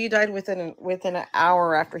she died within an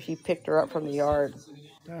hour after he picked her up from the yard.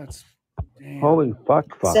 That's damn. Holy fuck!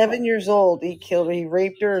 7 years old. He killed her. He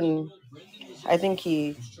raped her, and I think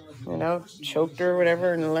he, choked her or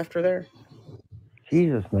whatever, and left her there.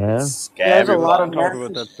 Jesus, man. There's a lot of don't talk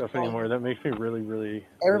about that stuff anymore. That makes me really, really.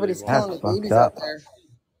 Everybody's really killing the babies out there.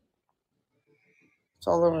 It's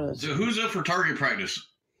all over this. So who's up for target practice?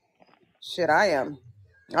 Shit, I am.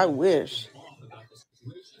 I wish.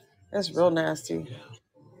 That's real nasty.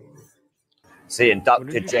 See, and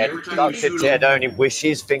Dr.Jed only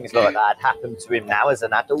wishes things like that happened to him now as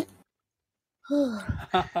an adult.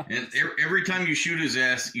 And every time you shoot his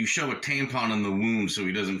ass, you shove a tampon in the wound so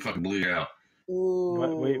he doesn't fucking bleed out.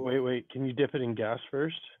 Wait. Can you dip it in gas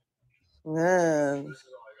first? Man.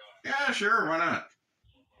 Yeah, sure. Why not?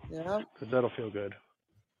 Yeah. Because that'll feel good.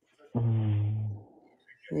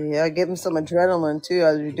 Yeah, give him some adrenaline too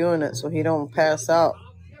as you're doing it so he don't pass out.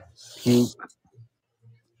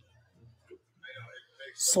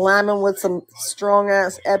 Slam him with some strong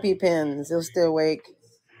ass EpiPens. He'll stay awake.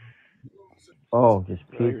 Oh, just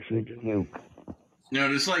puke.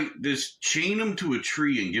 No, just chain him to a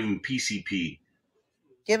tree and give him PCP.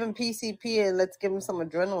 Give him PCP and let's give him some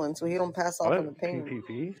adrenaline so he don't pass off on the pain.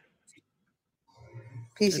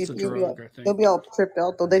 PCP, he'll be all tripped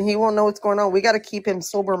out though. Then he won't know what's going on. We got to keep him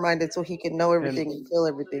sober minded so he can know everything and feel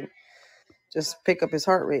everything. Just pick up his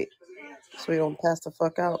heart rate so he don't pass the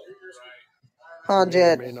fuck out. Huh,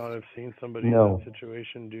 Jed? May not have seen somebody in that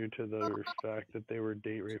situation due to the fact that they were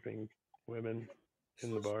date raping women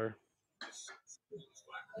in the bar.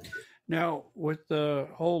 Now, with the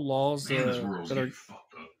whole laws that are,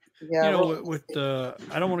 with the,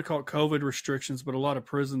 I don't want to call it COVID restrictions, but a lot of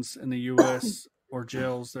prisons in the U.S. or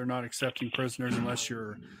jails, they're not accepting prisoners unless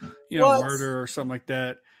you're, murder or something like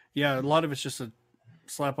that. Yeah, a lot of it's just a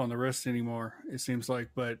slap on the wrist anymore, it seems like.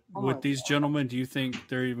 But with these gentlemen, do you think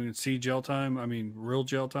they're even going to see jail time? I mean, real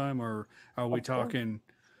jail time, or are we talking,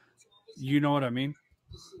 you know what I mean?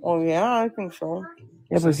 Oh, yeah, I think so.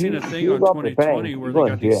 Yeah, I've seen a thing on 2020 where they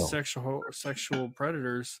got these sexual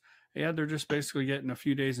predators. Yeah, they're just basically getting a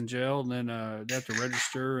few days in jail, and then they have to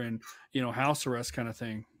register and, house arrest kind of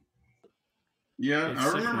thing. Yeah, I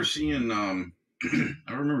remember seeing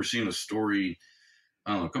a story,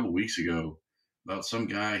 I don't know, a couple of weeks ago about some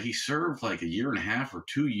guy. He served like 1.5 years or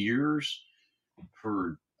 2 years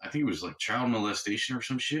for, I think it was like child molestation or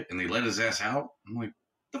some shit, and they let his ass out. I'm like,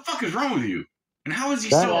 the fuck is wrong with you? And how is he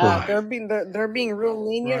still alive? They're being real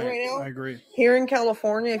lenient right now. I agree. Here in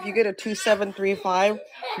California, if you get a 2735,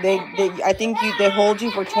 I think they hold you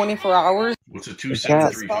for 24 hours. What's a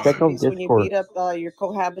 2735? When you beat up your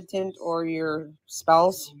cohabitant or your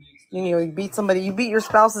spouse, you beat somebody, you beat your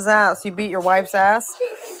spouse's ass, you beat your wife's ass,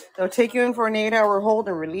 they'll take you in for an 8-hour hold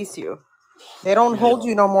and release you. They don't hold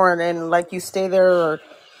you no more, and like you stay there or.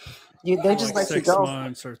 They just let you go. 6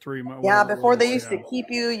 months or 3 months. Yeah, before they used to keep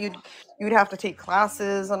you, you'd have to take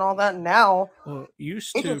classes and all that. Now,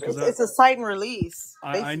 it's a cite and release.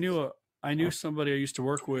 I knew somebody I used to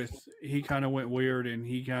work with. He kind of went weird and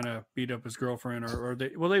he kind of beat up his girlfriend, or they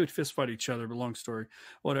would fist fight each other. But long story,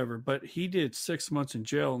 whatever. But he did 6 months in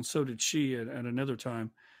jail, and so did she at another time.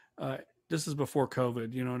 This is before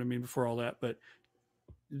COVID, you know what I mean? Before all that, but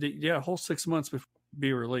a whole 6 months before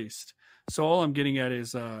be released. So all I'm getting at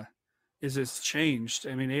is it's changed.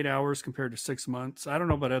 I mean, 8 hours compared to 6 months. I don't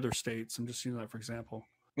know about other states. I'm just using that for example.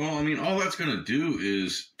 Well, I mean, all that's going to do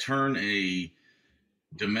is turn a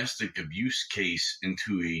domestic abuse case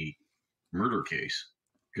into a murder case.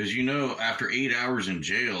 Because, after 8 hours in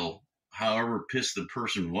jail, however pissed the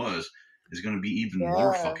person was, is going to be even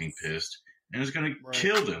more fucking pissed. And it's going to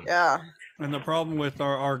kill them. Yeah. And the problem with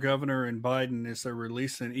our governor and Biden is they're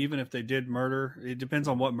releasing, even if they did murder, it depends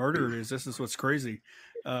on what murder it is. This is what's crazy.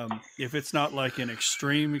 If it's not like an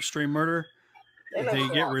extreme murder, they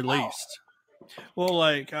get released. Well,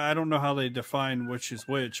 like, I don't know how they define which is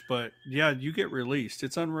which, but yeah, you get released.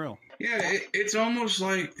 It's unreal. Yeah, it's almost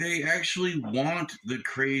like they actually want the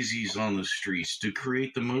crazies on the streets to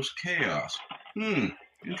create the most chaos.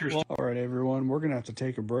 Interesting. Well, all right, everyone, we're going to have to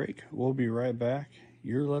take a break. We'll be right back.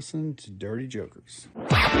 You're listening to Dirty Jokers.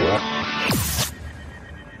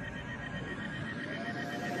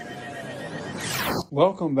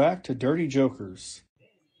 Welcome back to Dirty Jokers.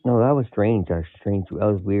 No, that was strange. That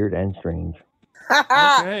was weird and strange.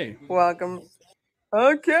 Okay. Welcome.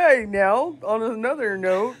 Okay, now on another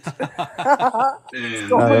note. I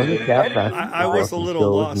was a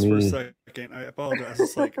little lost for a second. I apologize.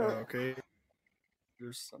 It's like, okay.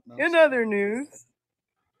 There's something else. In other news,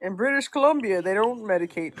 in British Columbia, they don't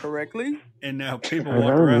medicate correctly. And now people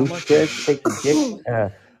walk around like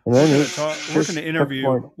that. We're going to interview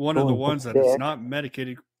one of the ones that is not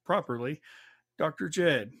medicated properly, Dr.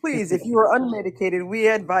 Jed. Please, if you are unmedicated, we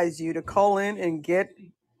advise you to call in and get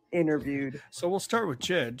interviewed. So we'll start with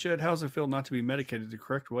Jed. Jed, how's it feel not to be medicated the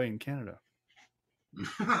correct way in Canada?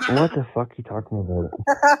 What the fuck are you talking about?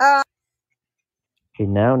 Okay,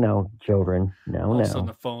 now, children. Now. All of a sudden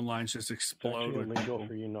the phone lines just explode. It's illegal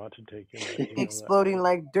for you not to take it. Exploding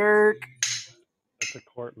like Derk. That's a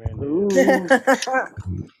court mandate.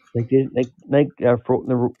 like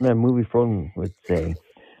the movie Frozen would say,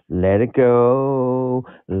 "Let it go,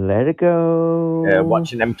 let it go." Yeah,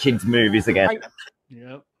 watching them kids' movies again.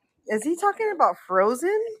 Yep. Is he talking about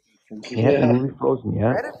Frozen? Yeah, the movie Frozen,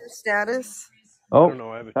 yeah. Predator status. Oh,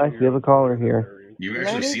 guys, we have a caller here. You've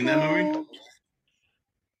actually seen that movie?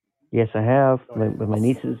 Yes, I have. With my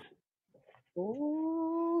nieces.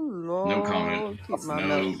 Oh, Lord. No comment. No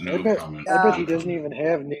comment. I bet he doesn't even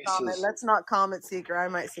have nieces. Comment. Let's not comment, Seeker. I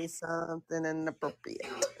might say something inappropriate.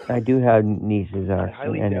 I do have nieces, I actually.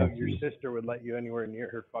 highly and doubt your nephews. sister would let you anywhere near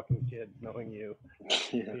her fucking kid, knowing you.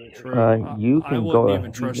 True. You I can wouldn't go.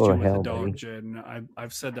 even trust go you to with hell, a dog, buddy. Jed, and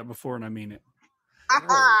I've said that before, and I mean it.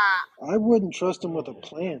 I wouldn't trust him with a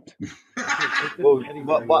plant. Well,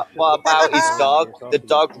 what about his dog? The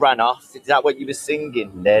dog ran off. Is that what you were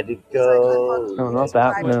singing? Let it go. No, not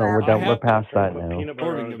that. No, we're done. We're past that now. Peanut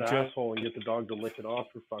butter on his asshole and get the dog to lick it off,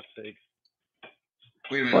 for fuck's sake.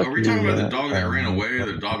 Wait a minute. Are we talking about the dog that ran away or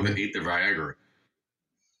the dog that ate the Viagra?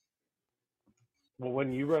 Well,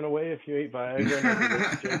 when you run away, if you ate Viagra and never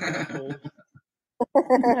licked assholes.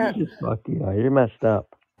 Fuck yeah, you're messed up.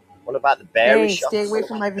 What about the berry Hey, shop? stay away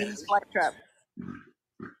from my Venus flytrap.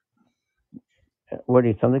 What do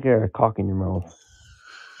you sound like a cock in your mouth?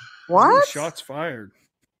 What? Shots fired.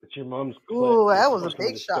 It's your mom's clit. Ooh, that It's was a fucking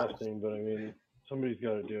big shot. disgusting, but I mean, somebody's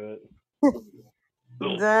got to do it.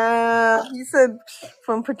 He said,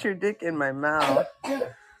 put your dick in my mouth.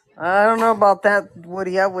 I don't know about that,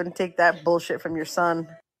 Woody. I wouldn't take that bullshit from your son.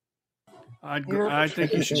 I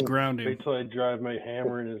think you should ground him. Wait till I drive my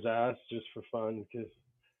hammer in his ass just for fun, because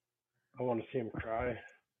I want to see him cry.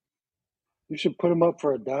 You should put him up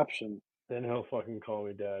for adoption. Then he'll fucking call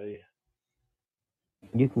me daddy.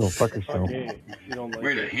 You can go fuck yourself. Okay, if you don't like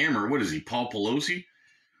Wait, a it. hammer? What is he, Paul Pelosi?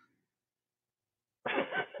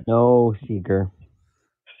 No, Seeker.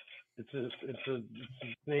 It's a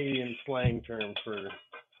Canadian slang term for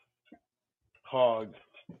hog.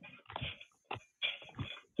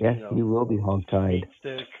 Yes, you will be hogtied.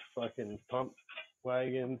 Stick, fucking pump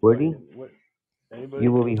wagon. Woody? Anybody?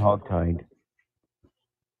 You will be hogtied.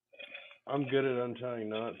 I'm good at untying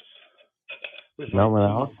knots. Not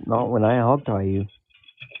when I hogtie you.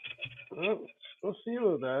 Well, we'll see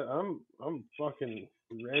about that. I'm fucking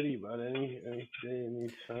ready about any day, any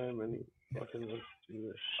time, any fucking let's do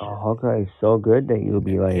this. Hogtie is so good that you'll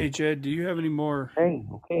be like, Hey, Jed, do you have any more? Hey,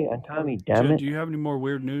 okay, untie me, damn Jed, it. do you have any more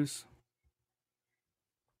weird news?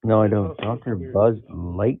 No, I don't. Dr. Buzz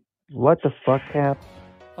Light. What the fuck, Cap?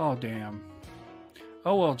 Oh, damn.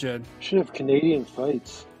 Oh, well, Jed. Should have Canadian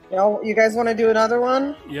fights. You guys want to do another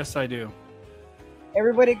one? Yes, I do.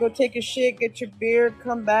 Everybody go take a shit, get your beer,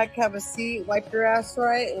 come back, have a seat, wipe your ass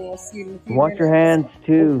right, and we'll see you in a few Wash your minutes. hands,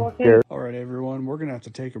 too, Derk. All right, everyone. We're going to have to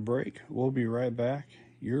take a break. We'll be right back.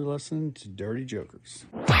 You're listening to Dirty Jokers.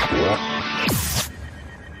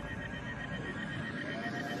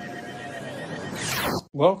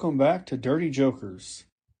 Welcome back to Dirty Jokers.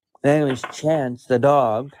 Anyways, Chance, the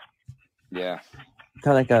dog. Yeah.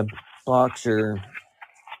 Kind of like a boxer,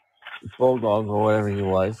 bulldog, or whatever he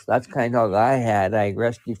was. That's the kind of dog I had. I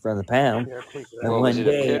rescued from the pound. And Well, one is it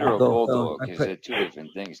day, a pit or a bulldog? I Is put, it two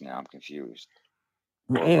different things now? I'm confused.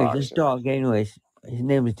 anyways, this dog, anyways, his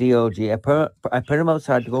name was D.O.G. I put him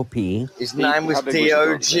outside to go pee. His name was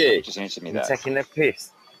D.O.G. Just answer me You're that. taking a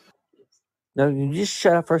piss. No, you just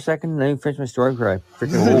shut up for a second and let me finish my story before I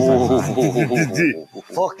freaking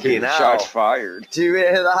Fucking hell. Shots fired. Do you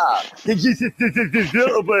hear that?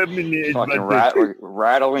 Fucking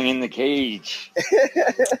rattling in the cage.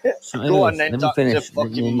 So Go on anyways, then, let me Dr. finish.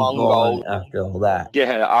 fucking Let me go Mongol. on after all that.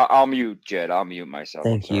 Yeah, I'll mute, Jed. I'll mute myself.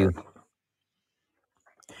 Thank you.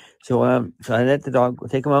 So I let the dog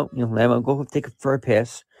take him out, let him out, go take him for a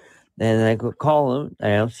piss. Then I go call him,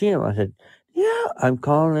 and I don't see him. I said, yeah, I'm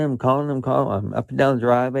calling him. I'm up and down the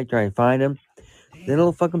driveway trying to find him. The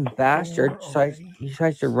little fucking bastard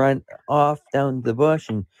decides to run off down the bush,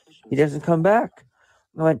 and he doesn't come back.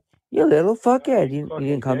 I went, you little fuckhead. You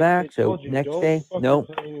didn't come back. So next day, nope.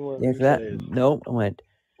 After that, nope. I went,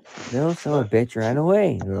 little son of a bitch ran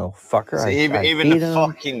away, little fucker. So I even feed the him.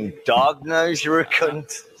 fucking dog knows you're a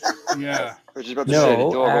cunt. Yeah. I was just about to say, the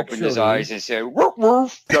dog opened his eyes and said, woof,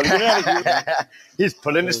 woof, gotta get out of here. He's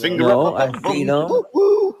pulling his finger No, up. I feed him.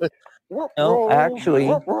 No, actually,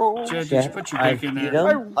 Jed, did you put your I dick in feed there?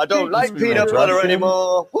 him. I don't like peanut I butter brush him.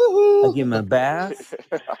 anymore. I Woohoo! give him a bath.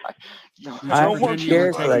 Did I you have pretend you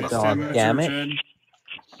were cares for taking that a dog, temperature, damn it. Jed?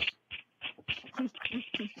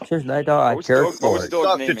 Seriously, that dog, I care for it.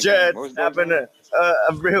 Dr. Jed having a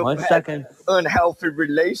real One bad, second. unhealthy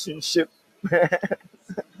relationship.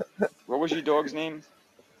 What was your dog's name?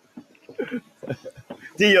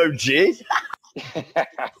 D.O.G.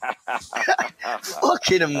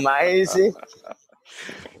 Fucking amazing.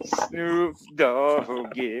 Snoop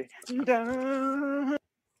Dogg, yeah.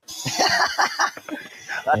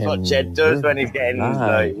 That's what Jed does when he's getting,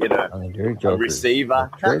 a receiver.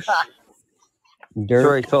 Dirk,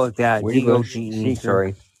 sorry, spell like that. D-O-G-E.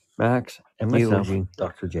 Sorry, Max and myself, D-O-G.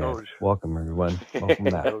 Dr.Jed. Welcome, everyone. Welcome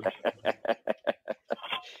back.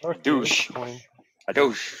 Douche.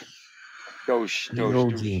 Douche. Douche.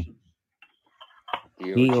 D-O-G.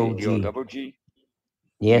 D-O-G.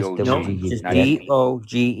 Yes, D-O-G. double G. Just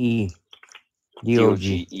D-O-G-E.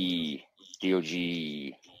 D-O-G-E.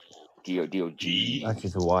 D-O-G. D-O-G. That's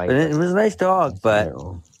just a Y. But it was a nice dog, but...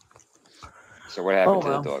 So what happened to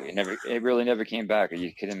the dog? It really never came back. Are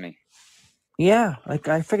you kidding me? Yeah, like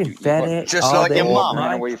I freaking fed it. Just like your mum.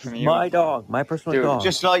 My dog, my personal dog.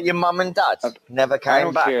 Just like your mum and dad. Never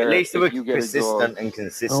came back. At least they were persistent and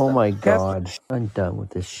consistent. Oh my God. I'm done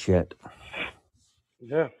with this shit.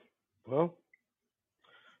 Yeah. Well,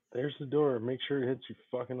 there's the door. Make sure it hits you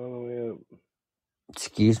fucking on the way up.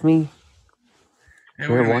 Excuse me? Hey,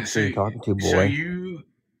 Where wait a minute. what are you talking to, boy? So you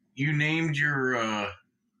named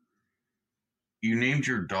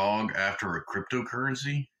your dog after a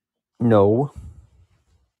cryptocurrency? No.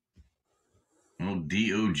 Well,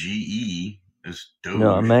 D-O-G-E is Doge.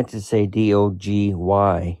 No, I meant to say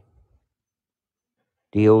D-O-G-Y.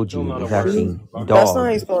 D-O-G is actually dog. That's not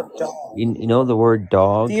how you spell dog. You know the word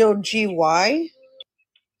dog? D-O-G-Y?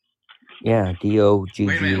 Yeah, D-O-G-G-Y.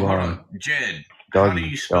 Wait a minute, hold on. Jed, how do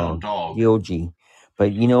you spell dog? D-O-G.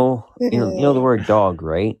 But you know the word dog,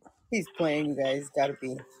 right? He's playing, you guys. Gotta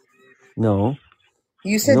be. No.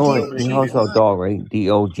 You said D-O-G. You know how to spell dog, right?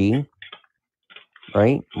 D-O-G.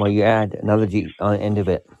 Right? Well, you add another G on the end of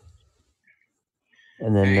it.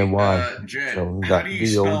 And then the Y. Jed, So you how got do you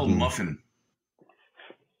spell D-O-G. muffin?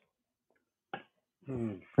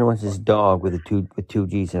 Pretty much this dog with two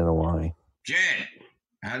G's and a Y. Jed,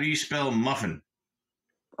 how do you spell muffin?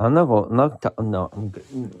 I'm not going. No, I'm good.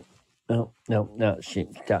 No. Shit.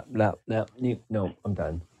 Stop. No. I'm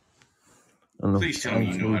done. Please tell me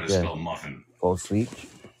you know how to spell muffin. Fall asleep.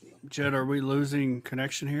 Jed, are we losing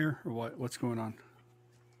connection here, or what? What's going on?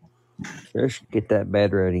 Trish, get that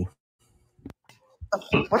bed ready.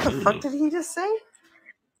 What the fuck did he just say?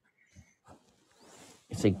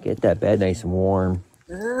 I said, get that bed nice and warm.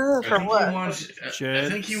 For what? I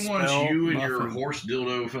think he wants you and your horse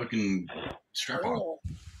dildo fucking strap on.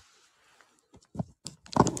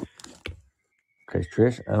 Because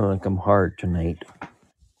Trish, I don't think I'm hard tonight.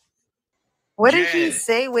 What did he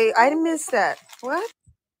say? Wait, I missed that. What?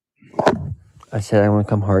 I said I want to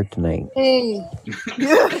come hard tonight. Hey, you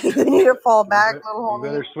need to fall back, little homie.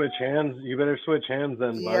 You better switch hands. You better switch hands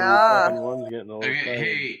then. Yeah. Fucking one's getting a little tired.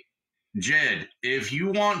 Hey, Jed, if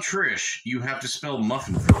you want Trish, you have to spell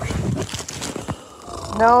muffin first.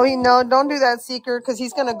 No, don't do that, Seeker, because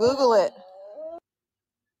he's gonna Google it.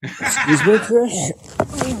 Excuse me, Trish.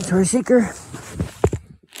 Sorry, Seeker.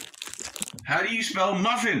 How do you spell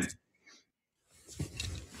muffin?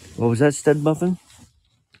 What was that, stud muffin?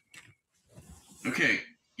 Okay,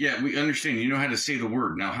 yeah, we understand. You know how to say the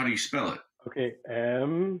word. Now, how do you spell it? Okay,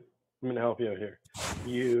 I'm going to help you out here.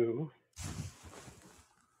 U.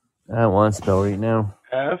 I don't want to spell right now.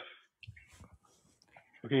 F.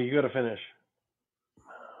 Okay, you got to finish.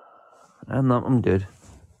 I'm good.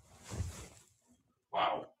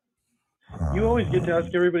 Wow. You always get to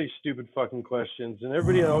ask everybody stupid fucking questions, and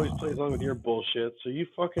everybody always plays along with your bullshit, so you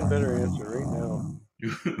fucking better answer right now.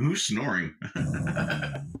 Who's snoring?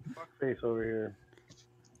 Face over here.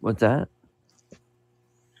 What's that?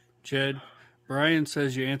 Jed, Brian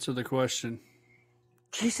says you answer the question.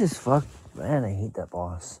 Jesus fuck, man, I hate that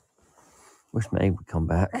boss. Wish Meg would come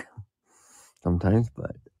back sometimes,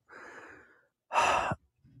 but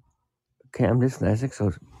okay, I'm dyslexic,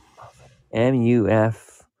 so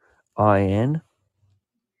M-U-F-I-N.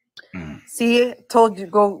 See, told you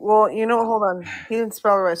go. Well, hold on. He didn't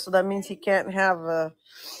spell it right, so that means he can't have a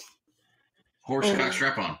horsecock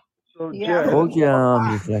strap on. So, yeah. Told you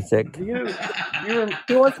I'm dyslexic.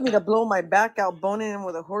 He wants me to blow my back out, boning him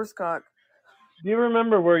with a horsecock. Do you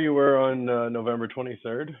remember where you were on November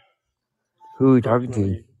 23rd? Who are you talking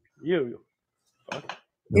to? You. Fuck.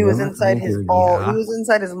 He was inside his ball. Yeah. He was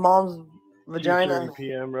inside his mom's vagina. 2:30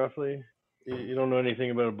 p.m. roughly. You don't know anything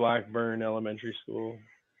about a Blackburn Elementary School?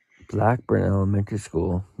 Blackburn Elementary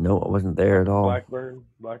School. No, I wasn't there at all.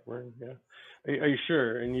 Blackburn, yeah. Are you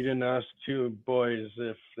sure? And you didn't ask two boys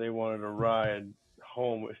if they wanted to ride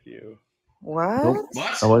home with you? What? Nope.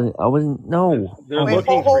 What? I wasn't. No. They're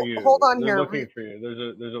looking for you. Hold on They're here. Looking for you.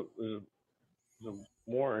 There's a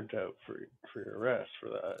warrant out for your arrest for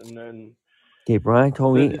that, and then. Okay, Brian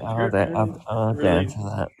told me I'll have to answer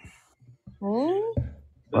that.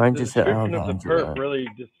 Brian just said I'll have to answer perp that. really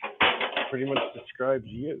just pretty much describes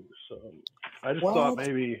you. So I just thought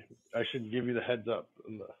maybe I should give you the heads up.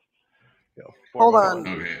 In the, Hold on.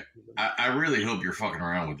 Okay. I really hope you're fucking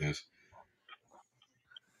around with this.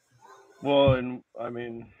 Well, and I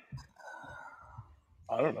mean,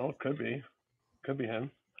 I don't know. Could be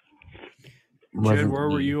him. Jed, where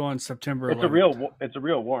were you on September 11th? It's a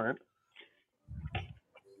real warrant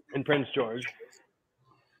in Prince George.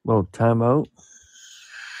 Well, time out.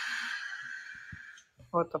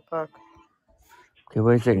 What the fuck? Okay,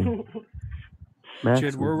 wait a second. Max,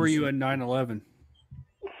 Jed, where were you at 9/11?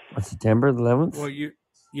 On September 11th? Well, you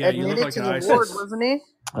look like an ISIS. Ward, wasn't he?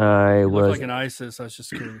 I look was like an ISIS. I was just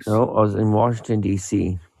curious. No, I was in Washington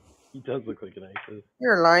D.C. He does look like an ISIS.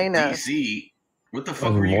 You're lying. D.C. What the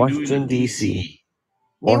fuck were you Washington, doing in D.C. D.C.?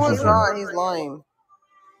 He was not. He's lying.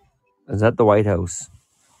 I was at the White House.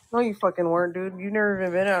 No, you fucking weren't, dude. You've never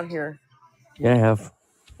even been out here. Yeah, I have.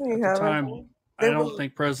 No, you At the haven't. time, I don't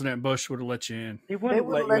think President Bush would have let you in. They wouldn't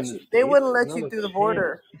let you. They wouldn't let you through the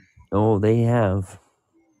border. Oh, they have.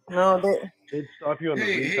 No, they. They'd stop you on the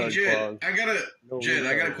Hey, retard Jed, clause.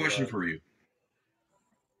 I got a question for you.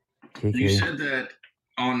 KK. You said that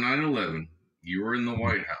on 9/11 you were in the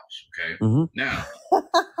White House, okay? Mhm. Now,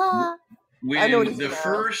 I know what when he's the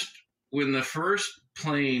first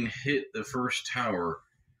plane hit the first tower,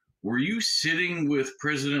 were you sitting with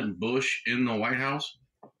President Bush in the White House?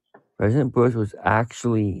 President Bush was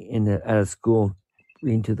actually at a school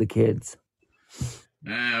reading to the kids.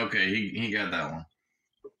 Okay, he got that one.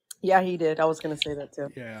 Yeah, he did. I was gonna say that too.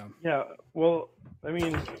 Yeah. Yeah. Well, I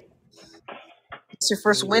mean, It's your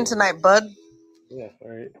first win tonight, bud. yeah.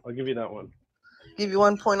 All right, I'll give you that one. Give you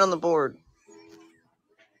 1 point on the board.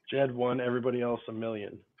 Jed won. Everybody else $1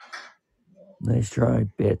 million. Nice try,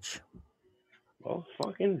 bitch. Well,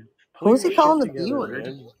 fucking. Who's he calling the together, B word?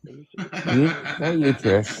 man. Not you,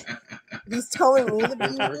 Trish. He's telling me the B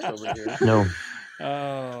word. Over here. No.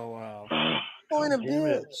 Oh, wow. Calling a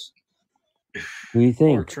bitch. Who do you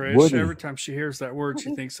Poor think? Trish. Woody. Every time she hears that word,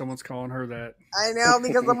 she thinks someone's calling her that. I know,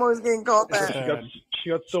 because I'm always getting called that. She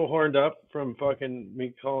got so horned up from fucking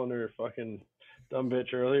me calling her fucking dumb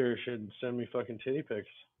bitch earlier. She'd send me fucking titty pics.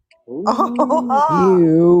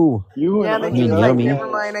 You. Yeah, then she's like, never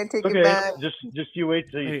mind, I take it back. Just you wait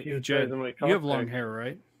till you see the Jed, size of my you cock have long pic. hair,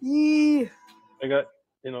 right? Yeah. I got,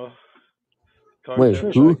 cock Wait,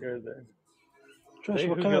 pic who? right there. Trish, Hey,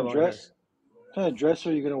 what who's kind got of long dress? What kind of dress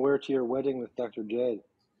are you going to wear to your wedding with Dr. Jed?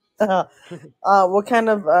 What kind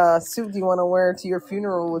of suit do you want to wear to your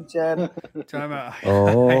funeral with Jed? Time out.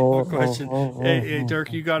 Oh, One question. oh, Hey,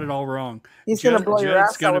 Dirk, you got it all wrong. He's going to blow your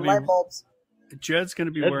ass out with be, light bulbs. Jed's going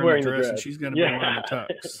to be Jed's wearing the the dress, and dress. she's going to be wearing the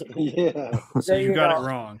tux. Yeah. So There you you got go. it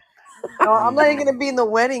wrong. No, I'm not even going to be in the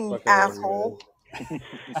wedding, asshole.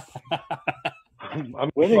 I'm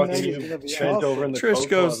Wedding fucking night is gonna be bent awesome. over in the Trish coat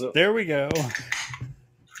goes, closet. there we go.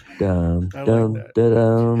 Dum, I like dum, that.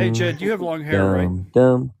 da-dum. Hey, Jed, you have long hair, right?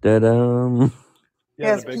 Dum, da-dum. He Yeah,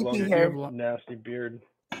 has the big pee-pee long, hair. nasty beard.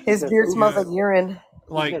 His beard smells like urine.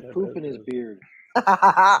 Like, He's got poop in his beard. but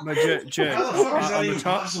Jed, How the fuck is that on the even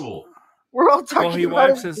top, possible? We're all talking well, he about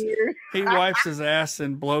wipes his his beard. he wipes his ass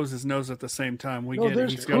and blows his nose at the same time. We No, get it.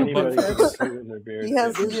 there's He's got a poop butt in Anybody face. can put in their beard. He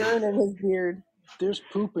has urine in his beard. There's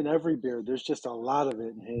poop in every beard. There's just a lot of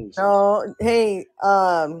it in his. No, hey,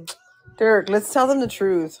 Derk, let's tell them the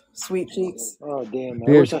truth, sweet cheeks. Oh, damn. I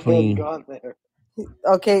Beard's wish I hadn't clean. gone there.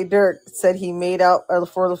 Okay, Derk said he made out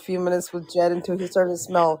for a few minutes with Jed until he started to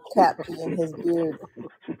smell cat pee in his beard.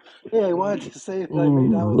 Yeah, I wanted to say that I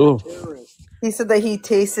made out with a terrorist. He said that he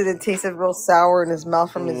tasted it tasted real sour in his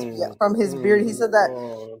mouth from his beard. He said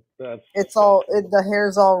that the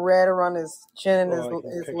hair's all red around his chin and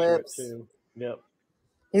his lips. Yep.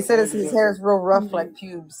 He said his hair is real rough like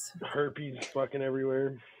pubes. Herpes fucking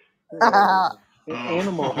everywhere.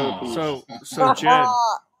 Animal herpes. So Jed,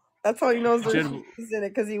 that's how he knows there's Jed- herpes in it,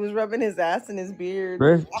 because he was rubbing his ass in his beard.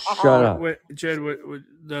 Trish, shut up. Jed, with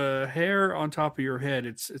the hair on top of your head,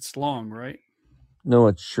 it's long, right? No,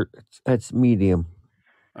 it's medium.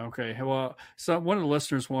 Okay. Well, so one of the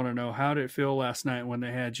listeners want to know, how did it feel last night when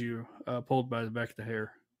they had you pulled by the back of the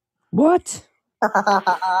hair? What?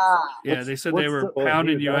 Yeah, they said they were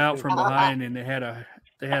pounding you out from behind, and they had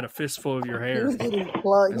a fistful of your He hair was getting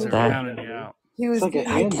plugged. as they were pounding you out. He was It's like a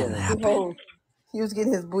getting his hand booty hole. He was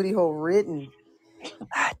getting his booty hole written.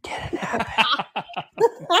 That didn't happen.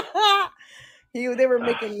 They were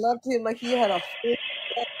making love to him like he had a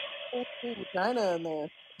vagina in there.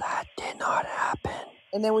 That did not happen.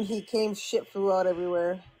 And then when he came, shit flew out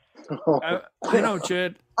everywhere. I know,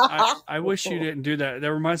 Jed. I wish you didn't do that.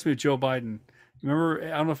 That reminds me of Joe Biden. Remember?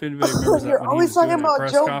 I don't know if anybody remembers that. You're when he always was doing talking that about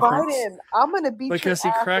press Joe conference. Biden. I'm gonna beat Because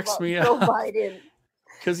your he ass cracks about me Joe up. Biden.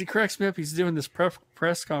 Because he cracks me up. He's doing this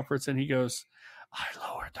press conference, and he goes, I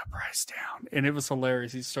lowered the price down. And it was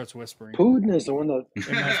hilarious. He starts whispering. Putin is the one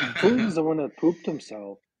that pooped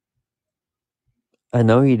himself. I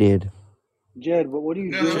know he did. Jed, what do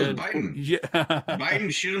you No, do? that was Biden. Yeah.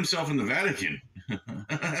 Biden shit himself in the Vatican.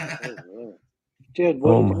 Jed,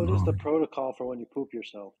 what is the protocol for when you poop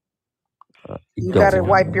yourself? You gotta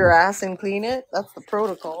wipe your ass and clean it. That's the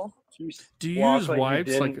protocol. Do you use like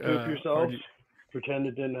wipes? you Like didn't poop yourself? Pretend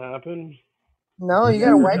it didn't happen? No, you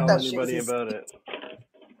gotta wipe tell that anybody shit. about it.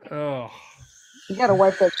 Oh. You gotta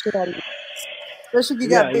wipe that shit out of you. Especially if you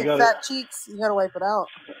got big fat cheeks, you gotta wipe it out.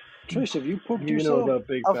 Trish, have you pooped You yourself? know about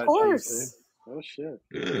big Of fat course. cheeks, eh? Oh shit.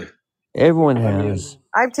 Everyone has.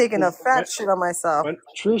 I've taken a fat shit on myself.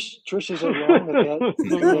 Trish is wrong with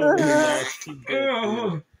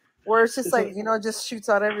that. Where it's just like, just shoots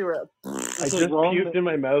out everywhere. I just puked in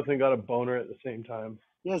my mouth and got a boner at the same time.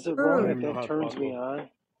 Yeah, is it wrong that turns me on?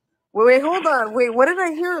 Wait, hold on. Wait, what did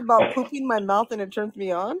I hear about pooping my mouth and it turns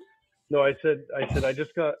me on? No, I said I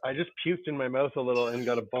just puked in my mouth a little and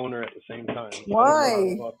got a boner at the same time.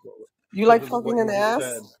 Why? You like fucking in the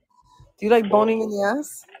ass? Do you like boning in the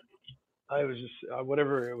ass? I was just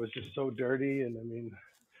whatever. It was just so dirty, and I mean.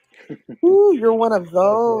 Ooh, you're one of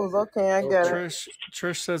those. Okay, I get it.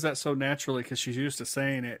 Trish says that so naturally because she's used to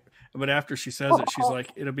saying it, but after she says it, she's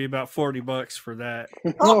like, "It'll be about $40 for that."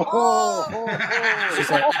 She's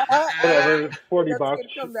like, "Whatever, $40.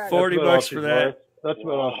 $40 for that." That's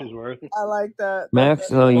about all she's worth. I like that. Max,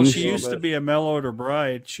 she used to be a mail order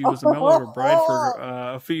bride. She was a mail order bride for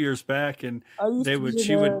a few years back, and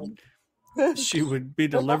she would be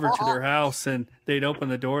delivered to their house, and they'd open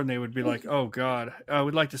the door, and they would be like, "Oh God, I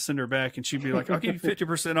would like to send her back," and she'd be like, "I'll give you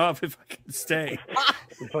 50% off if I can stay."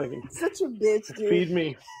 Such a bitch, dude. Feed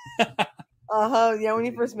me. Yeah, when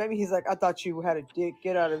he first met me, he's like, "I thought you had a dick.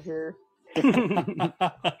 Get out of here."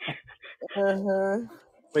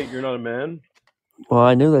 Wait, you're not a man? Well,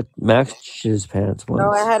 I knew that Max shit his pants once.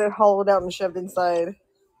 No, I had it hollowed out and shoved inside.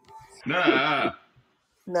 No,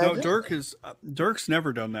 Derk's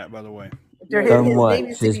never done that, by the way. Done what?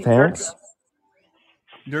 His pants?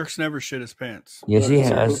 Derk's never shit his pants. Yes, he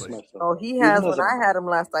has. Oh, he has. When I had him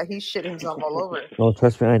last night, he shit himself all over. No,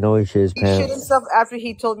 trust me, I know he shit his He pants. shit himself after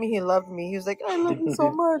he told me he loved me. He was like, "I love you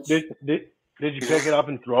so much." Did you pick it up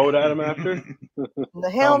and throw it at him after?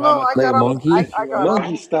 The hell no! I got monkey? I got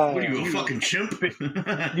monkey style. What are you, a fucking chimp?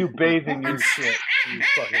 You bathe in your shit. You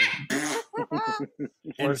fucking.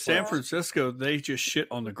 In San Francisco, they just shit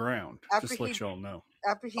on the ground. After just let y'all know.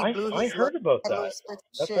 After he blew I his heard lip, about and that. he spit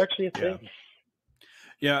That's shit. actually a thing.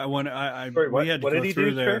 Yeah, when we had to what go did he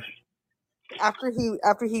through do, there. Trish?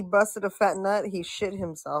 After he busted a fat nut, he shit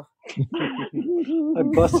himself. I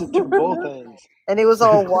busted through both ends. And it was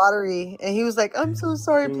all watery. And he was like, "I'm so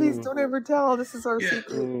sorry. Please don't ever tell. This is our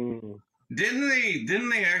secret." Didn't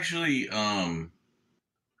they actually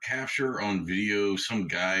capture on video some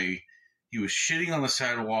guy? He was shitting on the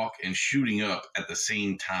sidewalk and shooting up at the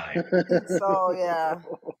same time. So yeah.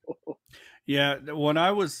 Yeah, when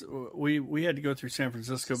I was, we had to go through San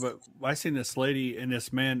Francisco, but I seen this lady and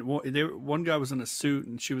this man. One guy was in a suit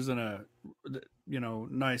and she was in a,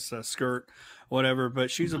 nice skirt, whatever.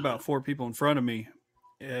 But she's about 4 people in front of me,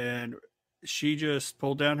 and she just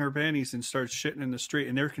pulled down her panties and started shitting in the street.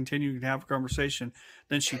 And they're continuing to have a conversation.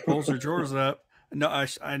 Then she pulls her drawers up. No,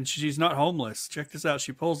 and she's not homeless. Check this out.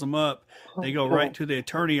 She pulls them up. They go right to the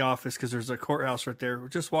attorney office because there's a courthouse right there.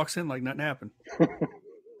 Just walks in like nothing happened.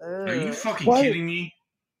 Are you fucking kidding me?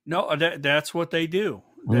 No, that's what they do.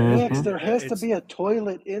 Max, there has to be a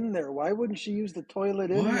toilet in there. Why wouldn't she use the toilet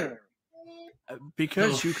in there?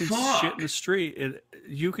 Because you can shit in the street.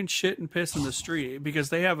 You can shit and piss in the street because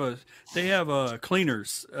they have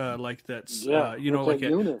cleaners like that's like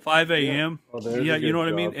at 5 a.m. Yeah, you know what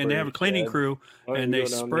I mean. And they have a cleaning crew and they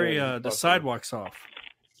spray the sidewalks off.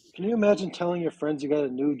 Can you imagine telling your friends you got a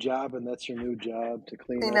new job and that's your new job to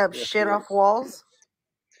clean up shit off walls?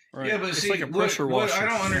 Right. Yeah, but it's see, like a pressure what washer. I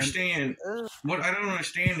don't understand. What I don't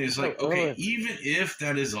understand is like, okay, even if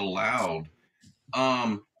that is allowed,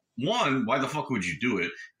 one, why the fuck would you do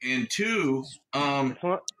it? And two,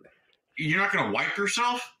 you're not gonna wipe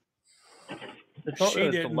yourself. It's not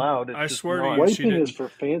that it's allowed. It's I swear to you, wiping is for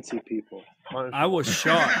fancy people. I was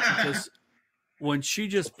shocked because when she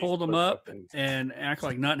just pulled them up and act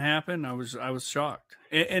like nothing happened, I was shocked.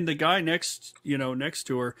 And the guy next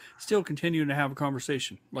to her still continuing to have a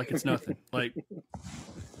conversation like it's nothing. Like,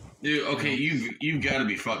 dude, okay, you've got to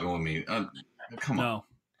be fucking with me. Come on.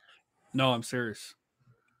 No, I'm serious.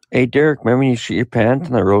 Hey, Derek, remember when you shit your pants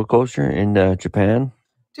on that roller coaster in Japan?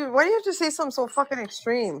 Dude, why do you have to say something so fucking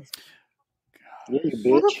extreme? Yeah, you bitch.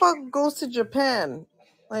 Who the fuck goes to Japan?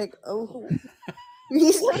 Like, oh.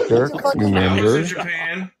 He's never been Dirk, to fucking remember?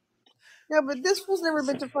 Japan. Yeah, but this fool's never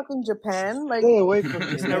been to fucking Japan. Like, Stay away from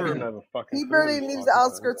He's me. never- He doesn't have a fucking he clue barely what he's leaves the talking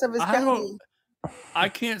about. outskirts of his I county. don't. I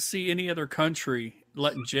can't see any other country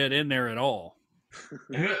letting Jed in there at all.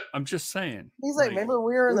 I'm just saying. He's like, remember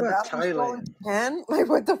we were in the What about bathroom stall in Thailand? Japan? Like,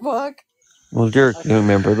 what the fuck? Well, Dirk, you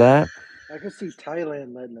remember that? I could see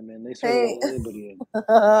Thailand letting them in. They Hey. let anybody in.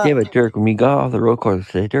 Yeah, but Dirk, when we got off the road course,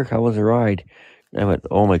 I said, Dirk, how was the ride? And I went,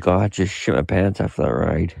 oh my God, I just shit my pants after that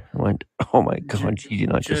ride. I went, oh my God, you did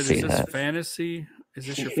not Jed, just say is this that. fantasy? Is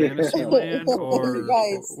this your fantasy land, or You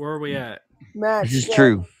guys. where are we at? Max, This is Jed,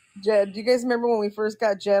 true. Jed, do you guys remember when we first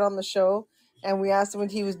got Jed on the show and we asked him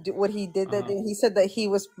what he did that day? He said that he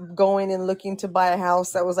was going and looking to buy a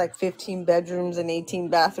house that was like 15 bedrooms and 18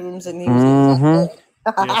 bathrooms, and he was Mm-hmm.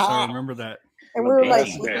 Yes, I remember that. and we were like,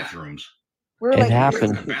 bathrooms. It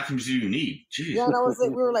happened. What bathrooms do you need? Jeez. Yeah, and I was like,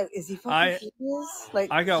 we were like, is he fucking serious?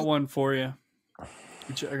 Like, I got one for you.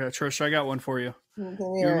 Trish, I got one for you. You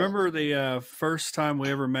Yeah. remember the first time we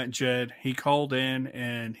ever met Jed? He called in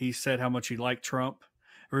and he said how much he liked Trump.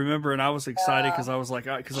 Remember, and I was excited because I was like,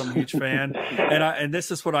 because I'm a huge fan, and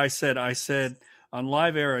this is what I said. I said on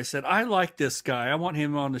live air, I said, I like this guy. I want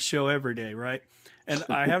him on the show every day, right? And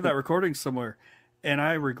I have that recording somewhere, and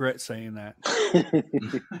I regret saying that.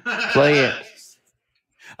 Play it.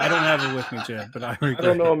 I don't have it with me, Jed, but I regret I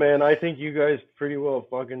don't know, it. man. I think you guys pretty well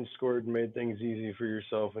fucking scored and made things easy for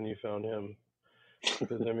yourself when you found him.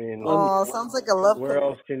 Because I mean, oh, sounds like a love. where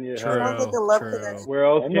else can you Sounds like a love connection. Where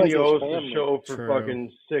else I'm can like you his host a family. show for True.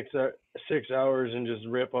 fucking 6 hours and just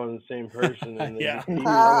rip on the same person and then Yeah. just keep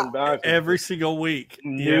coming back with Every single week.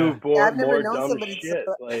 new, Yeah, I've never more known dumb somebody shit?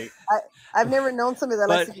 Like, I've never known somebody that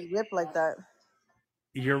likes But- to be ripped like that.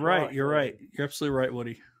 You're right. You're right. You're absolutely right,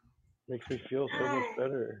 Woody. makes me feel so much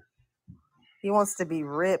better. He wants to be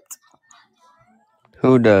ripped.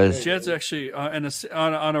 Who does? Jed's actually,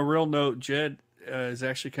 on a real note, Jed has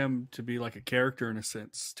actually come to be like a character in a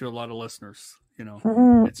sense to a lot of listeners. You know,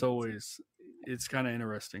 it's kind of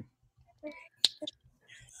interesting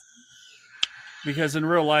because in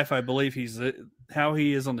real life, I believe how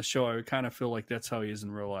he is on the show. I kind of feel like that's how he is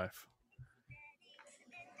in real life.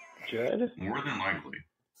 Jed? More than likely.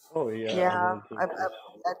 Oh yeah. Yeah,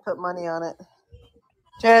 I'd put money on it.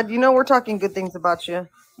 Jed, you know we're talking good things about you.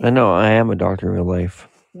 I know, I am a doctor in real life.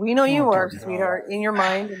 We know you are, sweetheart, in your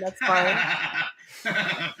mind, and that's fine.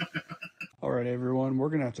 All right, everyone, we're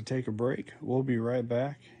gonna have to take a break. We'll be right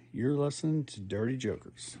back. You're listening to Dirty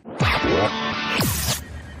Jokers.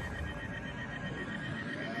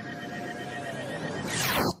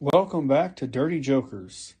 Welcome back to Dirty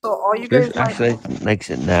Jokers. So all you Trish guys actually likes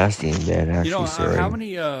it nasty in bed, actually, You know, sorry. how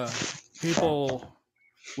many people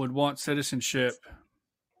would want citizenship?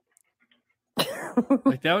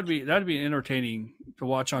 Like that'd be entertaining to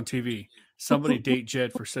watch on TV. Somebody date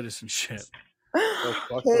Jed for citizenship.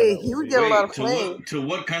 Hey, he would get a lot of to play. what, to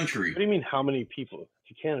what country? What do you mean, how many people?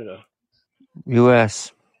 To Canada.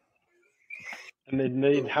 U.S. And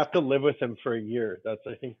they'd have to live with him for a year. That's,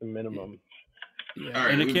 I think, the minimum. Yeah, All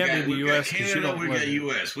right, and it we've can't got- be the we've got U.S. because you Canada, don't we live got here.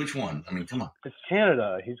 U.S. Which one? I mean, come on. It's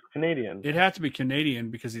Canada. He's Canadian. It'd have to be Canadian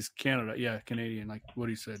because he's Canada. Yeah, Canadian, like what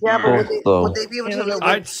he said. Yeah, but would they be able to live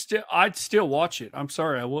I'd still watch it. I'm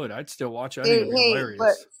sorry, I would. I'd still watch it. I think Hey, it'd be hilarious.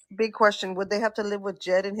 but big question: would they have to live with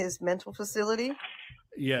Jed in his mental facility?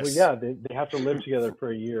 Yes. Well, yeah, they have to live together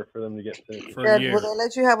for a year for them to get citizenship. For Jed, will they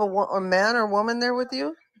let you have a man or woman there with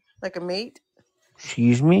you, like a mate?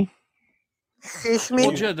 Excuse me? Excuse me.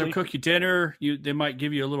 Well, Jed, they'll cook you dinner. They might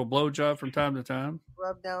give you a little blowjob from time to time.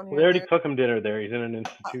 Rub down here. Well, they already cook him dinner there. He's in an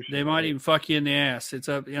institution. They might even fuck you in the ass. It's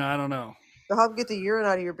up. I don't know. They'll help get the urine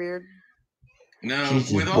out of your beard. No,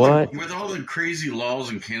 Jesus, with what? all the crazy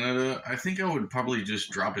laws in Canada, I think I would probably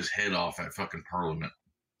just drop his head off at fucking Parliament.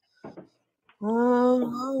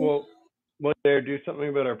 Well, one day do something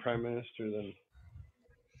about our prime minister then.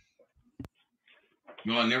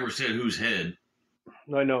 Well, I never said whose head.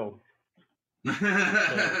 No, I know.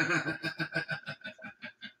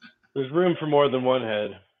 There's room for more than one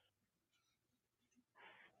head.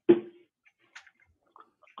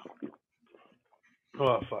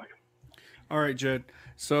 Oh, fuck. All right, Jed.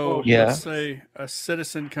 So Yeah. let's say a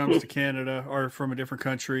citizen comes to Canada or from a different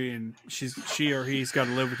country, and she or he's got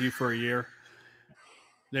to live with you for a year.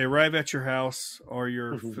 They arrive at your house or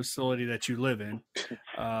your facility that you live in.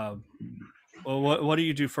 Well, what do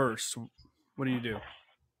you do first? What do you do?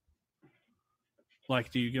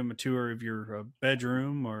 Like, do you give them a tour of your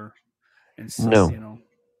bedroom or, No.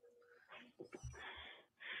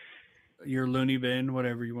 Your loony bin,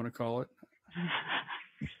 whatever you want to call it?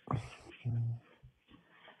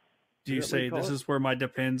 Do you Is that what say, you call this it? is where my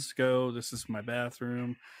depends go, this is my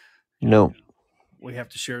bathroom? No. we have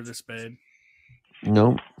to share this bed.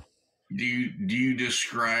 Nope. Do you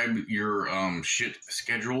describe your shit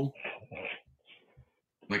schedule?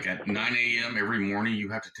 Like at 9 a.m. every morning, you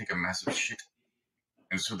have to take a massive shit,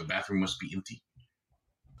 and so the bathroom must be empty.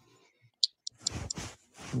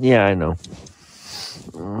 Yeah, I know.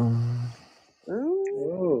 Oh.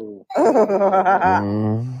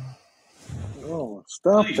 Oh,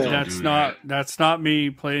 stop that. That's not me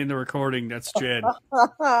playing the recording. That's Jed.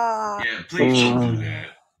 Yeah, please don't do that.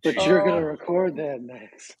 But you're going to record that,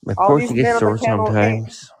 Max. My All pussy these men gets on the sore panel,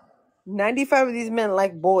 sometimes. 95 of these men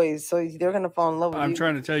like boys, so they're going to fall in love with you. I'm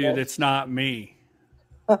trying to tell you that's not me.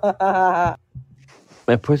 My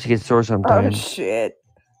pussy gets sore Oh, sometimes. shit.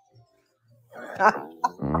 How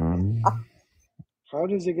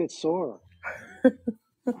does it get sore?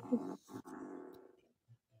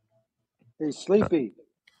 Hey, Sleepy.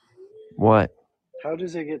 What? How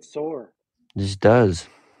does it get sore? Just does.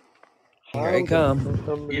 Here I come.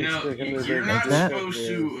 You know, you're not supposed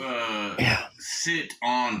to sit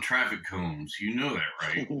on traffic cones. You know that,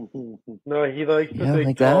 right? No, he likes the big,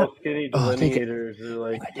 like tall, that? skinny Oh, take it. delineators that are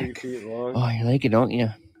like 3 feet long. Oh, you like it, don't you?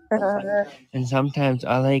 And sometimes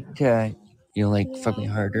I like to, like fucking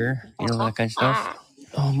harder, that kind of stuff.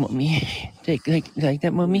 Oh, mommy, like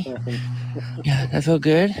that, mommy. Yeah, that felt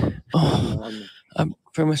good. Oh,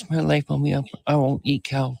 for the rest of my life, mommy, I won't eat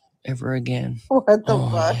cow ever again. What the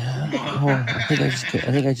fuck? Yeah. Oh, I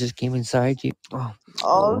think I just came inside you.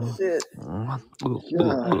 Oh, shit.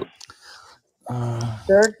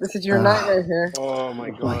 Derk, this is your night right here. Oh my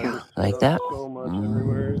god. Like that? So much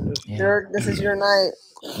everywhere. Derk, this is your night.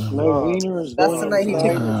 My wiener is That's going the night he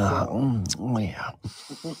took Oh, yeah.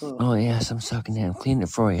 Oh, yes, I'm sucking it. I'm cleaning it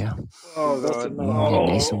for you. Oh, God. Get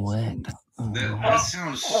nice and wet. That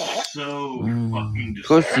sounds so fucking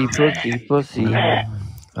Pussy. disturbing.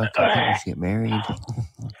 I should get married.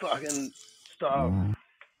 Fucking stop.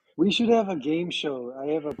 We should have a game show. I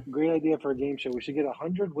have a great idea for a game show. We should get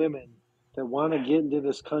 100 women that want to get into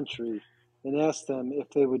this country and ask them if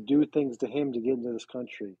they would do things to him to get into this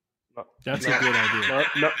country. That's a good idea.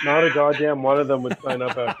 Not a goddamn one of them would sign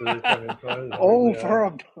up after this.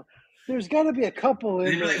 There's got to be a couple in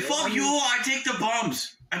They'd be there. like, fuck you, I take the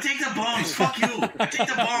bums. Fuck you, I take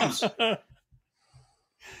the bums.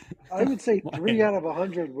 I would say 3 out of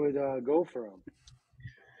 100 would go for him.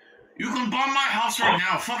 You can bomb my house right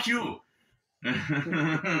now, fuck you.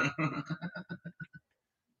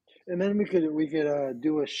 And then we could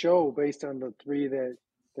do a show based on the 3 that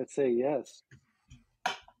say yes.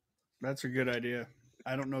 That's a good idea.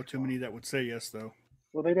 I don't know too many that would say yes, though.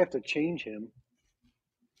 Well, they'd have to change him.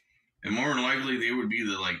 And more than likely, they would be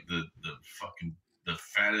the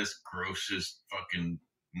fattest, grossest, fucking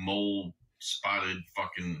mole spotted,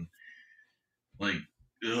 fucking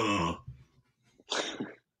ugh.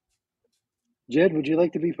 Jed, would you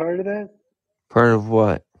like to be part of that? Part of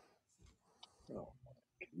what?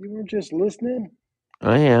 You were just listening.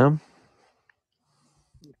 I am.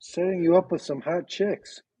 Setting you up with some hot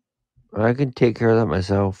chicks. I can take care of that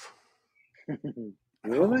myself. Really?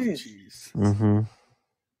 Mm-hmm.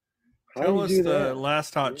 Tell us the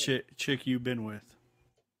last hot chick you've been with.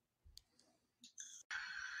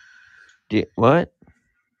 What?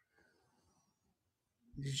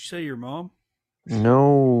 Did you say your mom?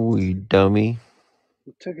 No, you dummy.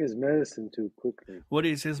 He took his medicine too quickly. What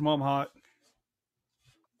is his mom hot?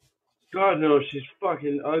 God no, she's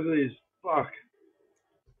fucking ugly as fuck.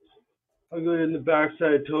 Ugly in the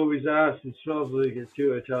backside of Toby's ass and smells like it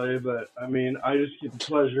too, I tell you. But I mean, I just get the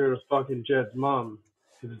pleasure of fucking Jed's mom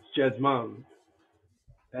because it's Jed's mom.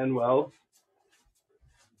 And well,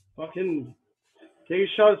 fucking take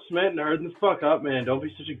a shot of cement and harden the fuck up, man. Don't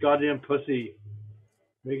be such a goddamn pussy.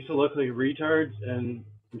 Make us look like retards, and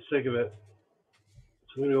I'm sick of it.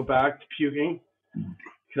 So I'm gonna go back to puking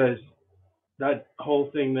because that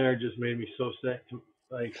whole thing there just made me so sick.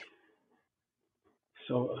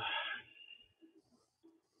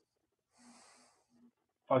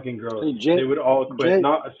 Fucking gross. Hey, Jed, they would all quit. Jed,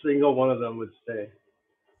 Not a single one of them would stay.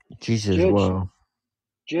 Jesus, Jed, wow.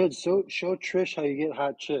 Jed, show Trish how you get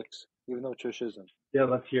hot chicks, even though Trish isn't. Yeah,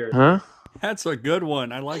 let's hear it. Huh? That's a good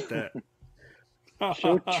one. I like that.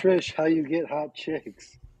 Show Trish how you get hot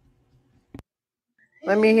chicks.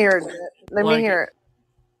 Let me hear it. Let me hear it.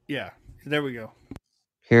 Yeah, there we go.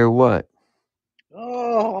 Hear what?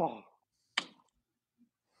 Oh.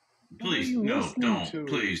 Please, no, don't.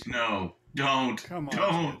 Please, no, don't. Come on,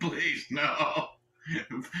 don't, please, no.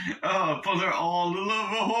 Oh, for all the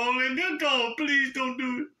love of holy, don't. Please don't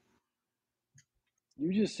do it.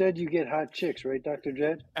 You just said you get hot chicks, right, Dr.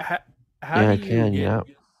 Jed? How do you get...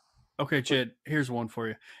 Okay, Jed, here's one for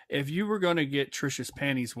you. If you were going to get Trish's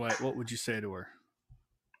panties wet, what would you say to her?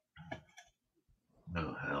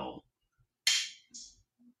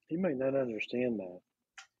 He might not understand that.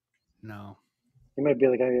 No. He might be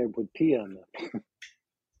like, I would pee on them.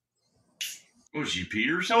 Oh, she peed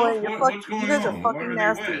No, herself? wait, What's you going guys are on? Why fucking are they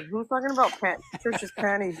nasty. wet? Who's talking about Trish's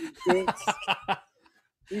panties, you dicks?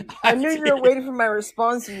 I knew you were waiting for my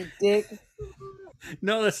response, you dick.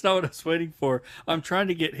 No, that's not what I was waiting for. I'm trying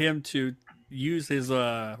to get him to use his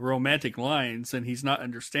romantic lines, and he's not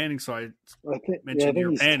understanding. So I mentioned your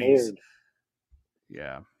he's panties. tired.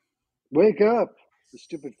 Yeah. Wake up, you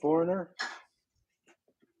stupid foreigner.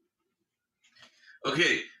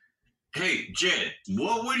 Okay. Hey, Jed,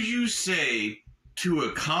 what would you say to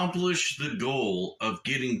accomplish the goal of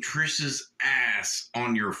getting Trish's ass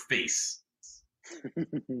on your face?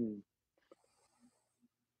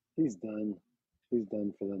 He's done. He's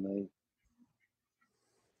done for the night.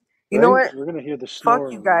 You know what? We're gonna hear the Fuck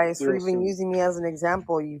snoring. you guys for real even soon. using me as an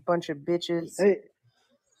example, you bunch of bitches.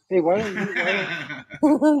 Hey, why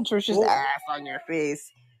don't Trish's ass on your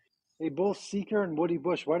face. Hey, both Seeker and Woody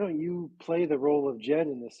Bush, why don't you play the role of Jed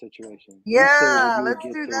in this situation? Yeah, let's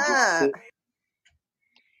do that.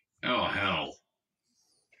 Oh, hell.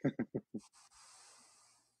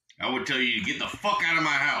 I would tell you to get the fuck out of my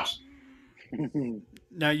house.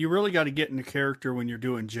 Now, you really got to get into character when you're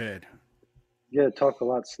doing Jed. You got to talk a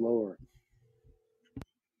lot slower.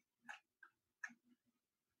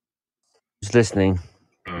 Just listening.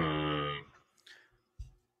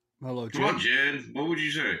 Hello, Jed. Come on, Jed. What would you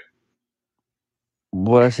say?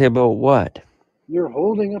 What I say about what? You're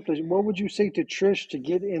holding up what would you say to Trish to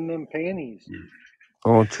get in them panties?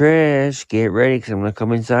 Oh, Trish, get ready because I'm going to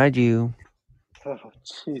come inside you. Oh,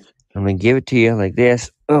 jeez. I'm going to give it to you like this.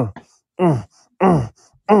 I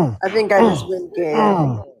think I just went gay.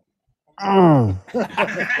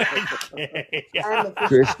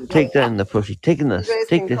 Trish, take that in the pussy. Take this.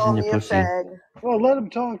 Take this in your pussy. Well, let him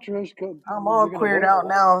talk, Trish. I'm all queered out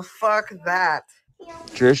now. Fuck that.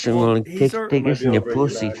 Trish, I'm going to take this in your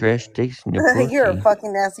pussy, Trish. Take this in your pussy. You're a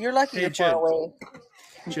fucking nasty. You're lucky Hey, you're Jed. far away.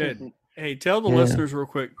 Jed, hey, tell the Yeah. listeners real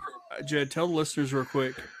quick. Jed, tell the listeners real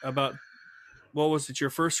quick about what was it,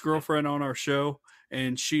 your first girlfriend on our show,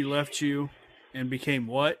 and she left you and became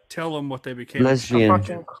what? Tell them what they became.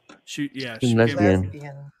 Lesbian. She Became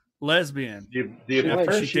lesbian. Lesbian. Do you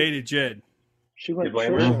After she dated Jed. She went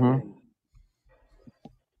blame her? Trish.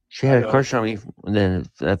 She had a crush on me, and then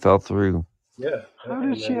that fell through. Yeah. How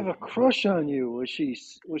did she have a crush on you? Was she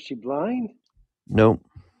blind? Nope.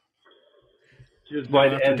 She was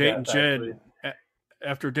blind after and dating deaf, Jed,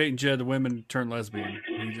 after dating Jed, the women turn lesbian.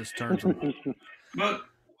 He just turns them. But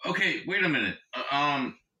okay, wait a minute.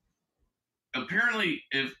 Apparently,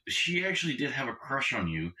 if she actually did have a crush on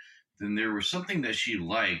you, then there was something that she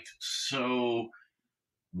liked. So,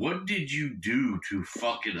 what did you do to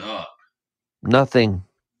fuck it up? Nothing.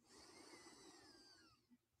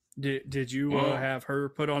 Did you have her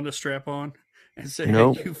put on the strap on and say,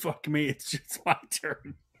 Nope. "Hey, you fuck me. It's just my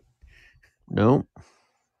turn." Nope.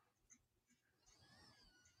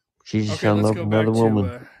 She just fell in love with another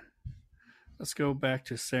woman. Let's go back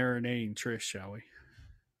to serenading Trish, shall we?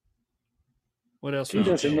 What else? She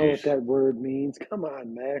doesn't know what that word means. Come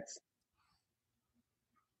on, Max.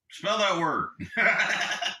 Spell that word.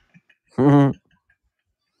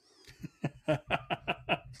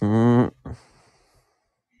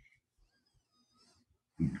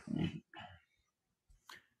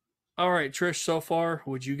 All right, Trish, so far,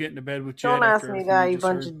 would you get into bed with Jed? Don't ask after me everything that, you you just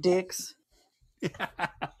bunch heard? of dicks.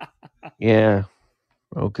 Yeah.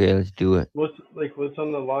 Okay, let's do it. What's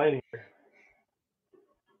on the line here?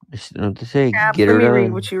 Just know what to say. Kapz, Get let her me read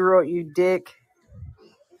done. what you wrote, you dick.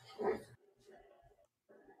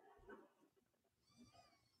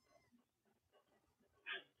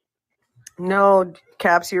 No,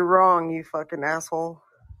 Kapz, you're wrong, you fucking asshole.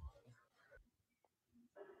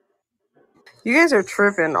 You guys are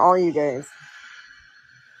tripping, all you guys.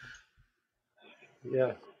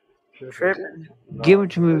 Yeah. Tripping. Give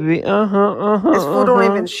it to me, baby. This fool don't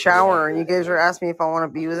even shower, and you guys are asking me if I want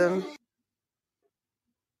to be with him.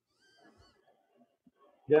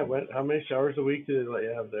 Yeah, how many showers a week do they let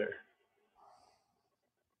you have there?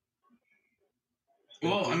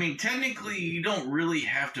 Well, I mean, technically, you don't really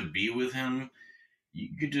have to be with him. You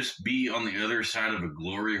could just be on the other side of a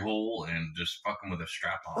glory hole and just fuck him with a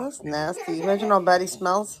strap on. That's nasty. Imagine how bad he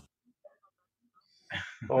smells.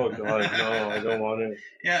 Oh, God, no, I don't want it.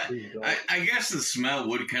 Yeah, I guess the smell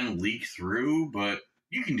would kind of leak through, but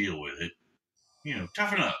you can deal with it. You know,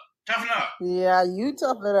 toughen up. Toughen up. Yeah, you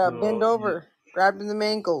tough it up. Bend over. Grab him the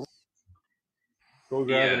ankles. Go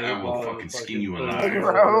grab Yeah, I will fucking skin you alive.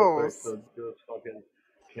 Gross.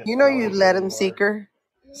 You know you let him, Seeker.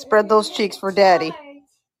 Spread those cheeks for daddy.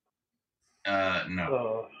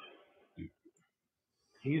 No.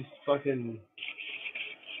 He's fucking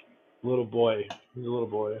little boy. He's a little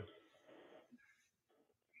boy.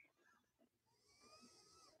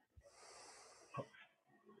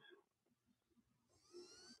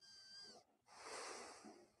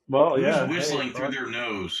 Well, Who's yeah. whistling through their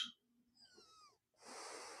nose?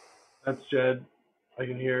 That's Jed. I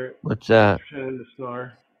can hear it. What's that? Pretending to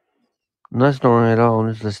snore. I'm not snoring at all.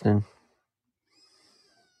 I'm just listening.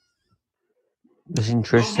 Listening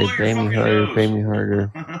Trish say, "Pay me harder, pay me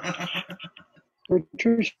harder." Where'd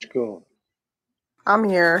Trish go? I'm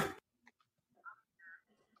here.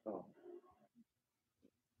 Oh.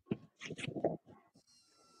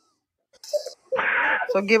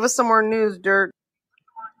 So give us some more news, Derk.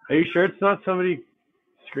 Are you sure it's not somebody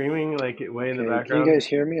screaming like way in the background? Can you guys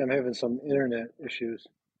hear me? I'm having some internet issues.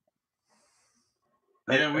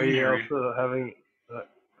 Yeah, we are can you hear also having?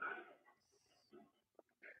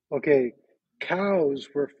 Okay, cows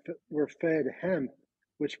were fed hemp,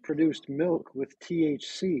 which produced milk with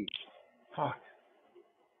THC. Fuck.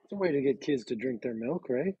 It's a way to get kids to drink their milk,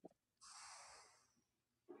 right?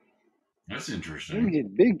 That's interesting. Maybe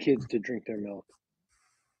get big kids to drink their milk.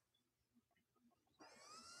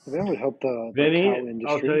 That would help the Vinny, cow industry.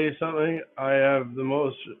 I'll tell you something. I have the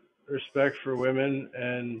most respect for women,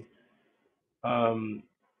 and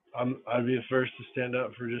I'd be the first to stand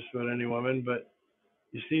up for just about any woman. But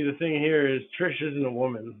you see, the thing here is Trish isn't a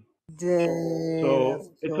woman, so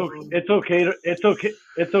it's okay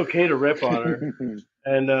to rip on her.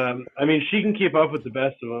 And I mean, she can keep up with the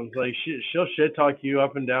best of them. Like she'll shit talk you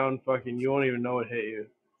up and down. Fucking, you won't even know it hit you.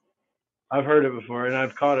 I've heard it before, and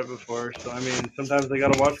I've caught it before. So I mean, sometimes I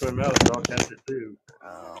gotta watch my mouth, or I'll catch it too.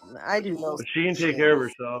 I do know. But she can take care of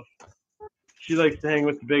herself. She likes to hang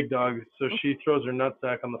with the big dogs, so she throws her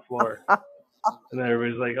nutsack on the floor, and then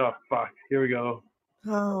everybody's like, "Oh fuck, here we go."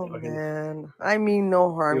 Oh man, I mean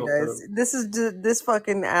no harm, guys. This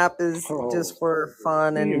fucking app is just for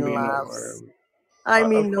fun and laughs. I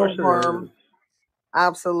mean no harm.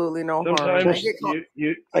 Absolutely no harm. Sometimes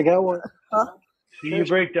I got one. See, you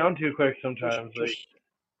break down too quick sometimes. Like,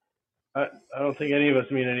 I don't think any of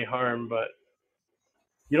us mean any harm, but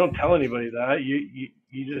you don't tell anybody that. You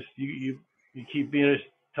just keep being a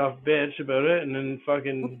tough bitch about it, and then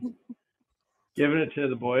fucking giving it to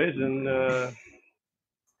the boys, and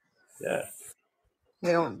yeah.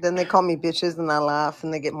 They don't. Then they call me bitches, and I laugh,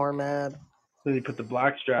 and they get more mad. Then you put the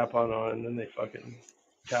black strap on, and then they fucking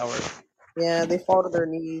cower. Yeah, they fall to their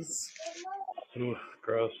knees. Ooh,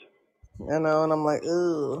 gross. I know, and I'm like,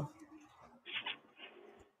 ooh.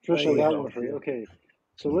 Trish, I got one for you. Okay,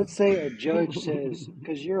 so let's say a judge says,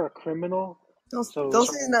 because you're a criminal. Don't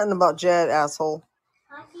say nothing about Jed, asshole.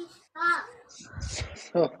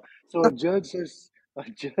 So a judge says,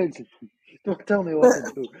 don't tell me what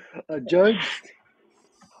to do.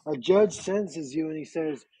 A judge sentences you, and he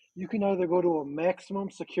says you can either go to a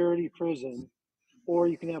maximum security prison, or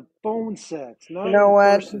you can have phone sex. Not you know in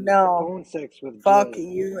what? person, No. phone sex with Fuck Jed.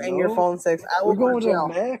 you and your phone sex. I will We're go going to jail.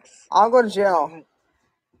 to a max. I'll go to jail.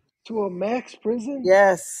 To a max prison?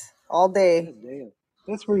 Yes, all day. God damn.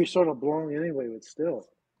 That's where you sort of belong anyway, but still.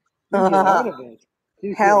 You get out of it.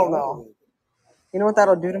 Hell no. You know what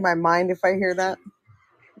that'll do to my mind if I hear that?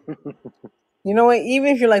 You know what? Even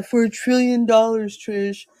if you're like, for $1 trillion,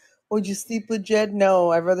 Trish, would you sleep with Jed?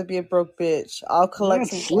 No, I'd rather be a broke bitch. I'll collect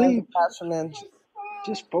some cash from them.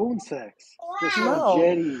 Just phone sex. Just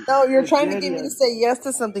No, you're trying to get me to say yes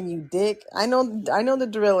to something, you dick. I know the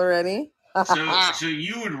drill already. So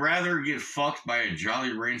you would rather get fucked by a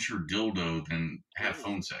Jolly Rancher dildo than have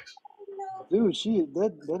phone sex? Dude,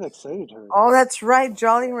 that excited her. Oh, that's right,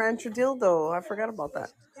 Jolly Rancher dildo. I forgot about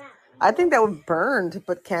that. I think that would burn to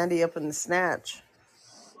put candy up in the snatch.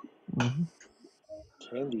 Mm-hmm.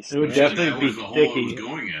 Candy snatch. It would definitely be the hole sticky. it was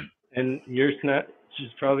going in. And your snatch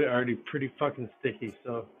is probably already pretty fucking sticky,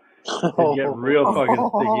 so it'd get real fucking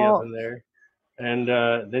sticky up in there. And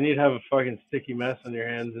then you'd have a fucking sticky mess on your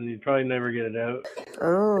hands, and you'd probably never get it out.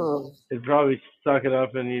 Oh. It'd probably suck it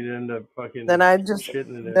up, and you'd end up fucking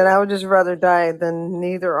shitting it out. Then I would just rather die than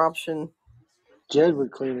neither option. Jed would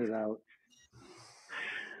clean it out.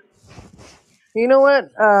 You know what?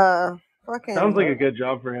 Fucking sounds like a good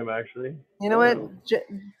job for him, actually. You know what,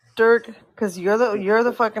 Derk? Because you're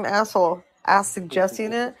the fucking asshole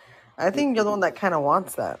suggesting it. I think you're the one that kind of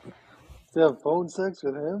wants that. To have phone sex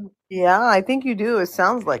with him? Yeah, I think you do. It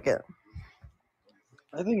sounds like it.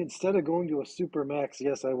 I think instead of going to a super max,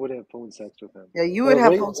 yes, I would have phone sex with him. Yeah, you would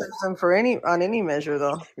have phone sex with him on any measure,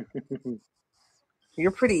 though.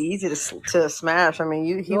 You're pretty easy to smash. I mean,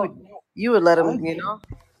 you would let him, you know.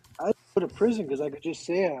 I'd go to prison because I could just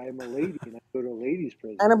say I'm a lady and I go to a ladies'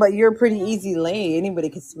 prison. I know, but you're a pretty easy lay. Anybody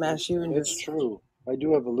could smash you. And That's true. I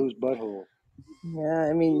do have a loose butthole. Yeah,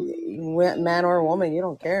 I mean, man or woman, you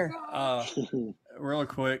don't care. Real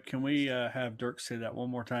quick, can we have Derk say that one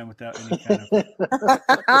more time without any kind of...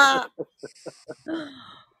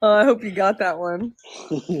 I hope you got that one.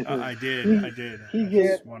 I did.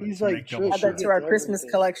 He's like Trish. Add that to our Christmas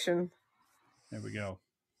collection. There we go.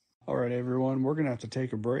 All right, everyone, we're going to have to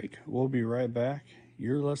take a break. We'll be right back.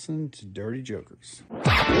 You're listening to Dirty Jokers.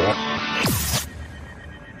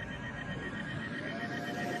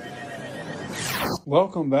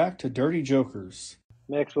 Welcome back to Dirty Jokers.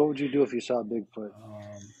 Max, what would you do if you saw Bigfoot?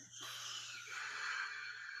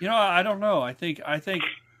 I don't know. I think I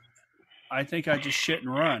just shit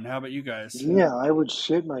and run. How about you guys? Yeah, I would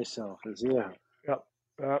shit myself. Yep.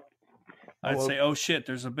 I'd say, oh shit,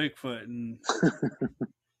 there's a Bigfoot, and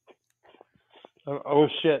oh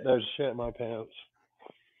shit, there's shit in my pants.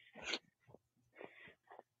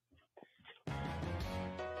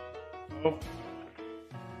 Oh.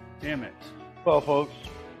 Damn it. Well, folks,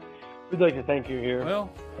 we'd like to thank you here.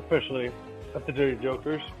 Well, officially at the Dirty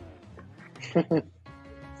Jokers.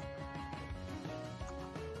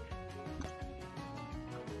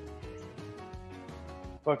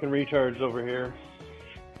 Fucking retards over here.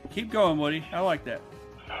 Keep going, Woody. I like that.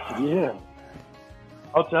 Yeah.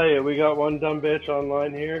 I'll tell you, we got one dumb bitch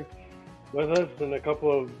online here with us and a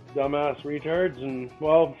couple of dumbass retards, and,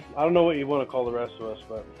 well, I don't know what you want to call the rest of us,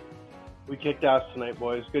 but we kicked ass tonight,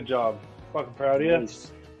 boys. Good job. Fucking proud of you.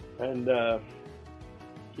 Nice. And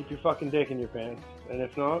keep your fucking dick in your pants. And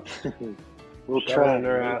if not, we'll shove try it in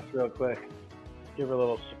her ass real quick. Give her a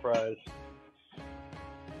little surprise.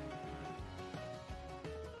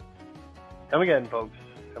 Come again, folks.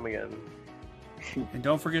 Come again. And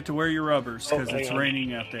don't forget to wear your rubbers because it's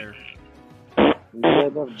raining out there. We got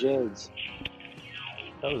enough Jeds.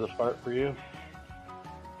 That was a fart for you.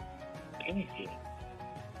 Thank you.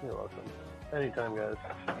 You're welcome. Anytime, guys.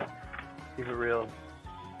 Keep it real.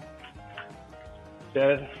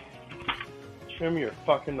 Jed, trim your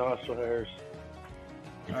fucking nostril hairs.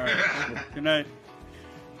 All right. Good night.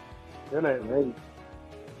 Good night, mate.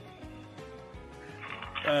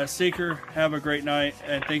 Seeker, have a great night,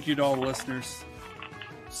 and thank you to all the listeners.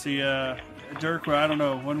 See Derk, I don't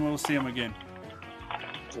know, when we'll see him again.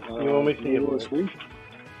 You want me to see him this week?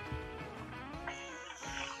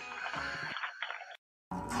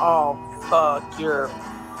 Oh, fuck, you're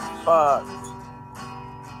fucked.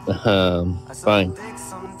 Fine.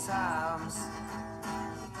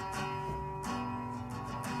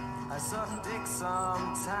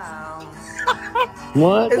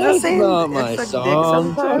 What? That's not my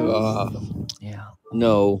song. Yeah.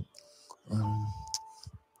 No.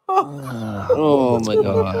 Oh my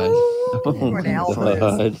god. You're going to hell for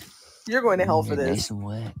this. You're going to hell for this.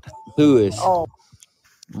 Who is? Oh.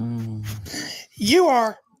 You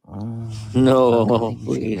are. No,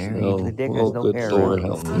 please, no. The dick has no hair. Lord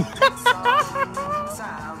help me.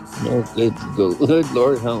 No, good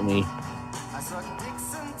Lord help me.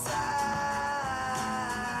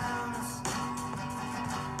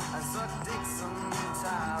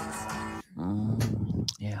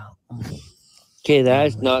 Yeah. Okay,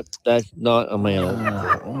 that's not a male.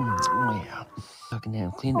 Yeah. Fucking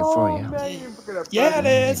damn, cleaned it for you. Yeah, it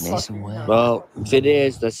is. Nice and well. Well, if it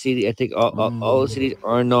is, the CD, I think all the CDs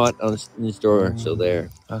are not in the store, so there.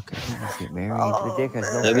 Okay, let's get married. The dick has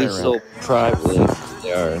no hair. Maybe so privately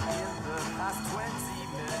they are.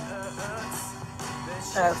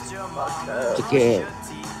 That's fucked up. It's okay.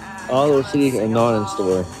 All those CDs are not in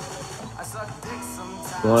store.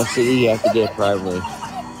 If you want a CD, you have to get it privately.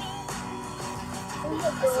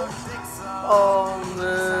 Oh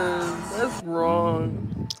man, that's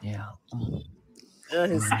wrong. Yeah.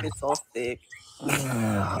 His skin's all thick.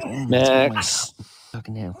 Max.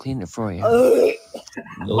 Fucking damn, clean it for you.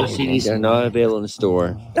 Those CDs are not available in the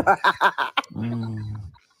store.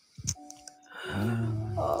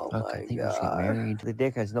 Oh okay, my I think god. we should get married. The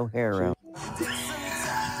dick has no hair around.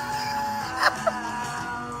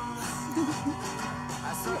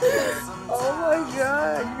 Oh my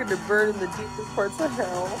god, you're gonna burn in the deepest parts of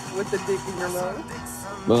hell with the dick in your mouth.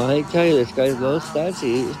 Well, I tell you this, guys, those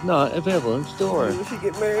CD is not available in the store. We should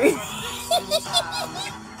get married.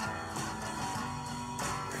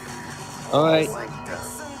 All right,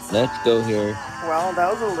 let's go here. Wow,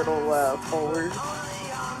 that was a little forward.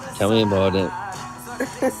 Tell me about it.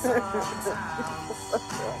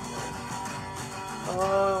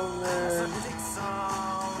 Oh man.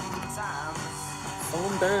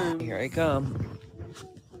 Oh damn. Here I come.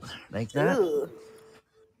 Like that? Ew.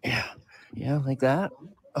 Yeah, like that.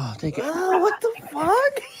 Oh, take it. Oh, what the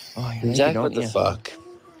fuck? Oh, Jack, what the fuck?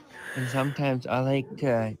 And sometimes I like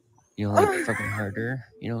to, like fucking harder,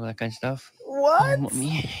 that kind of stuff. What?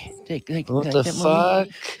 Yeah, What like the that, mommy? fuck?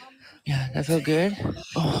 Yeah, that felt good.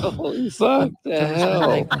 Oh, Holy fuck! The that was hell?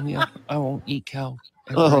 like, mommy, I won't eat cow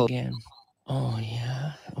ever Oh. again. Oh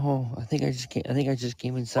yeah. Oh, I think I just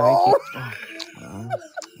came inside you.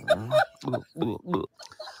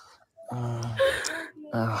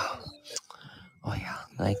 Oh yeah,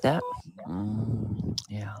 like that.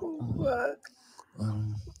 Yeah.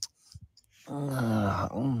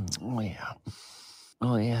 Oh yeah.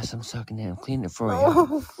 Oh yes, I'm sucking it. I'm cleaning it for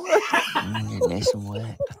you. Get nice and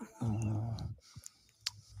wet.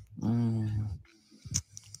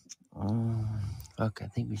 Fuck, I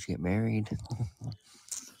think we should get married.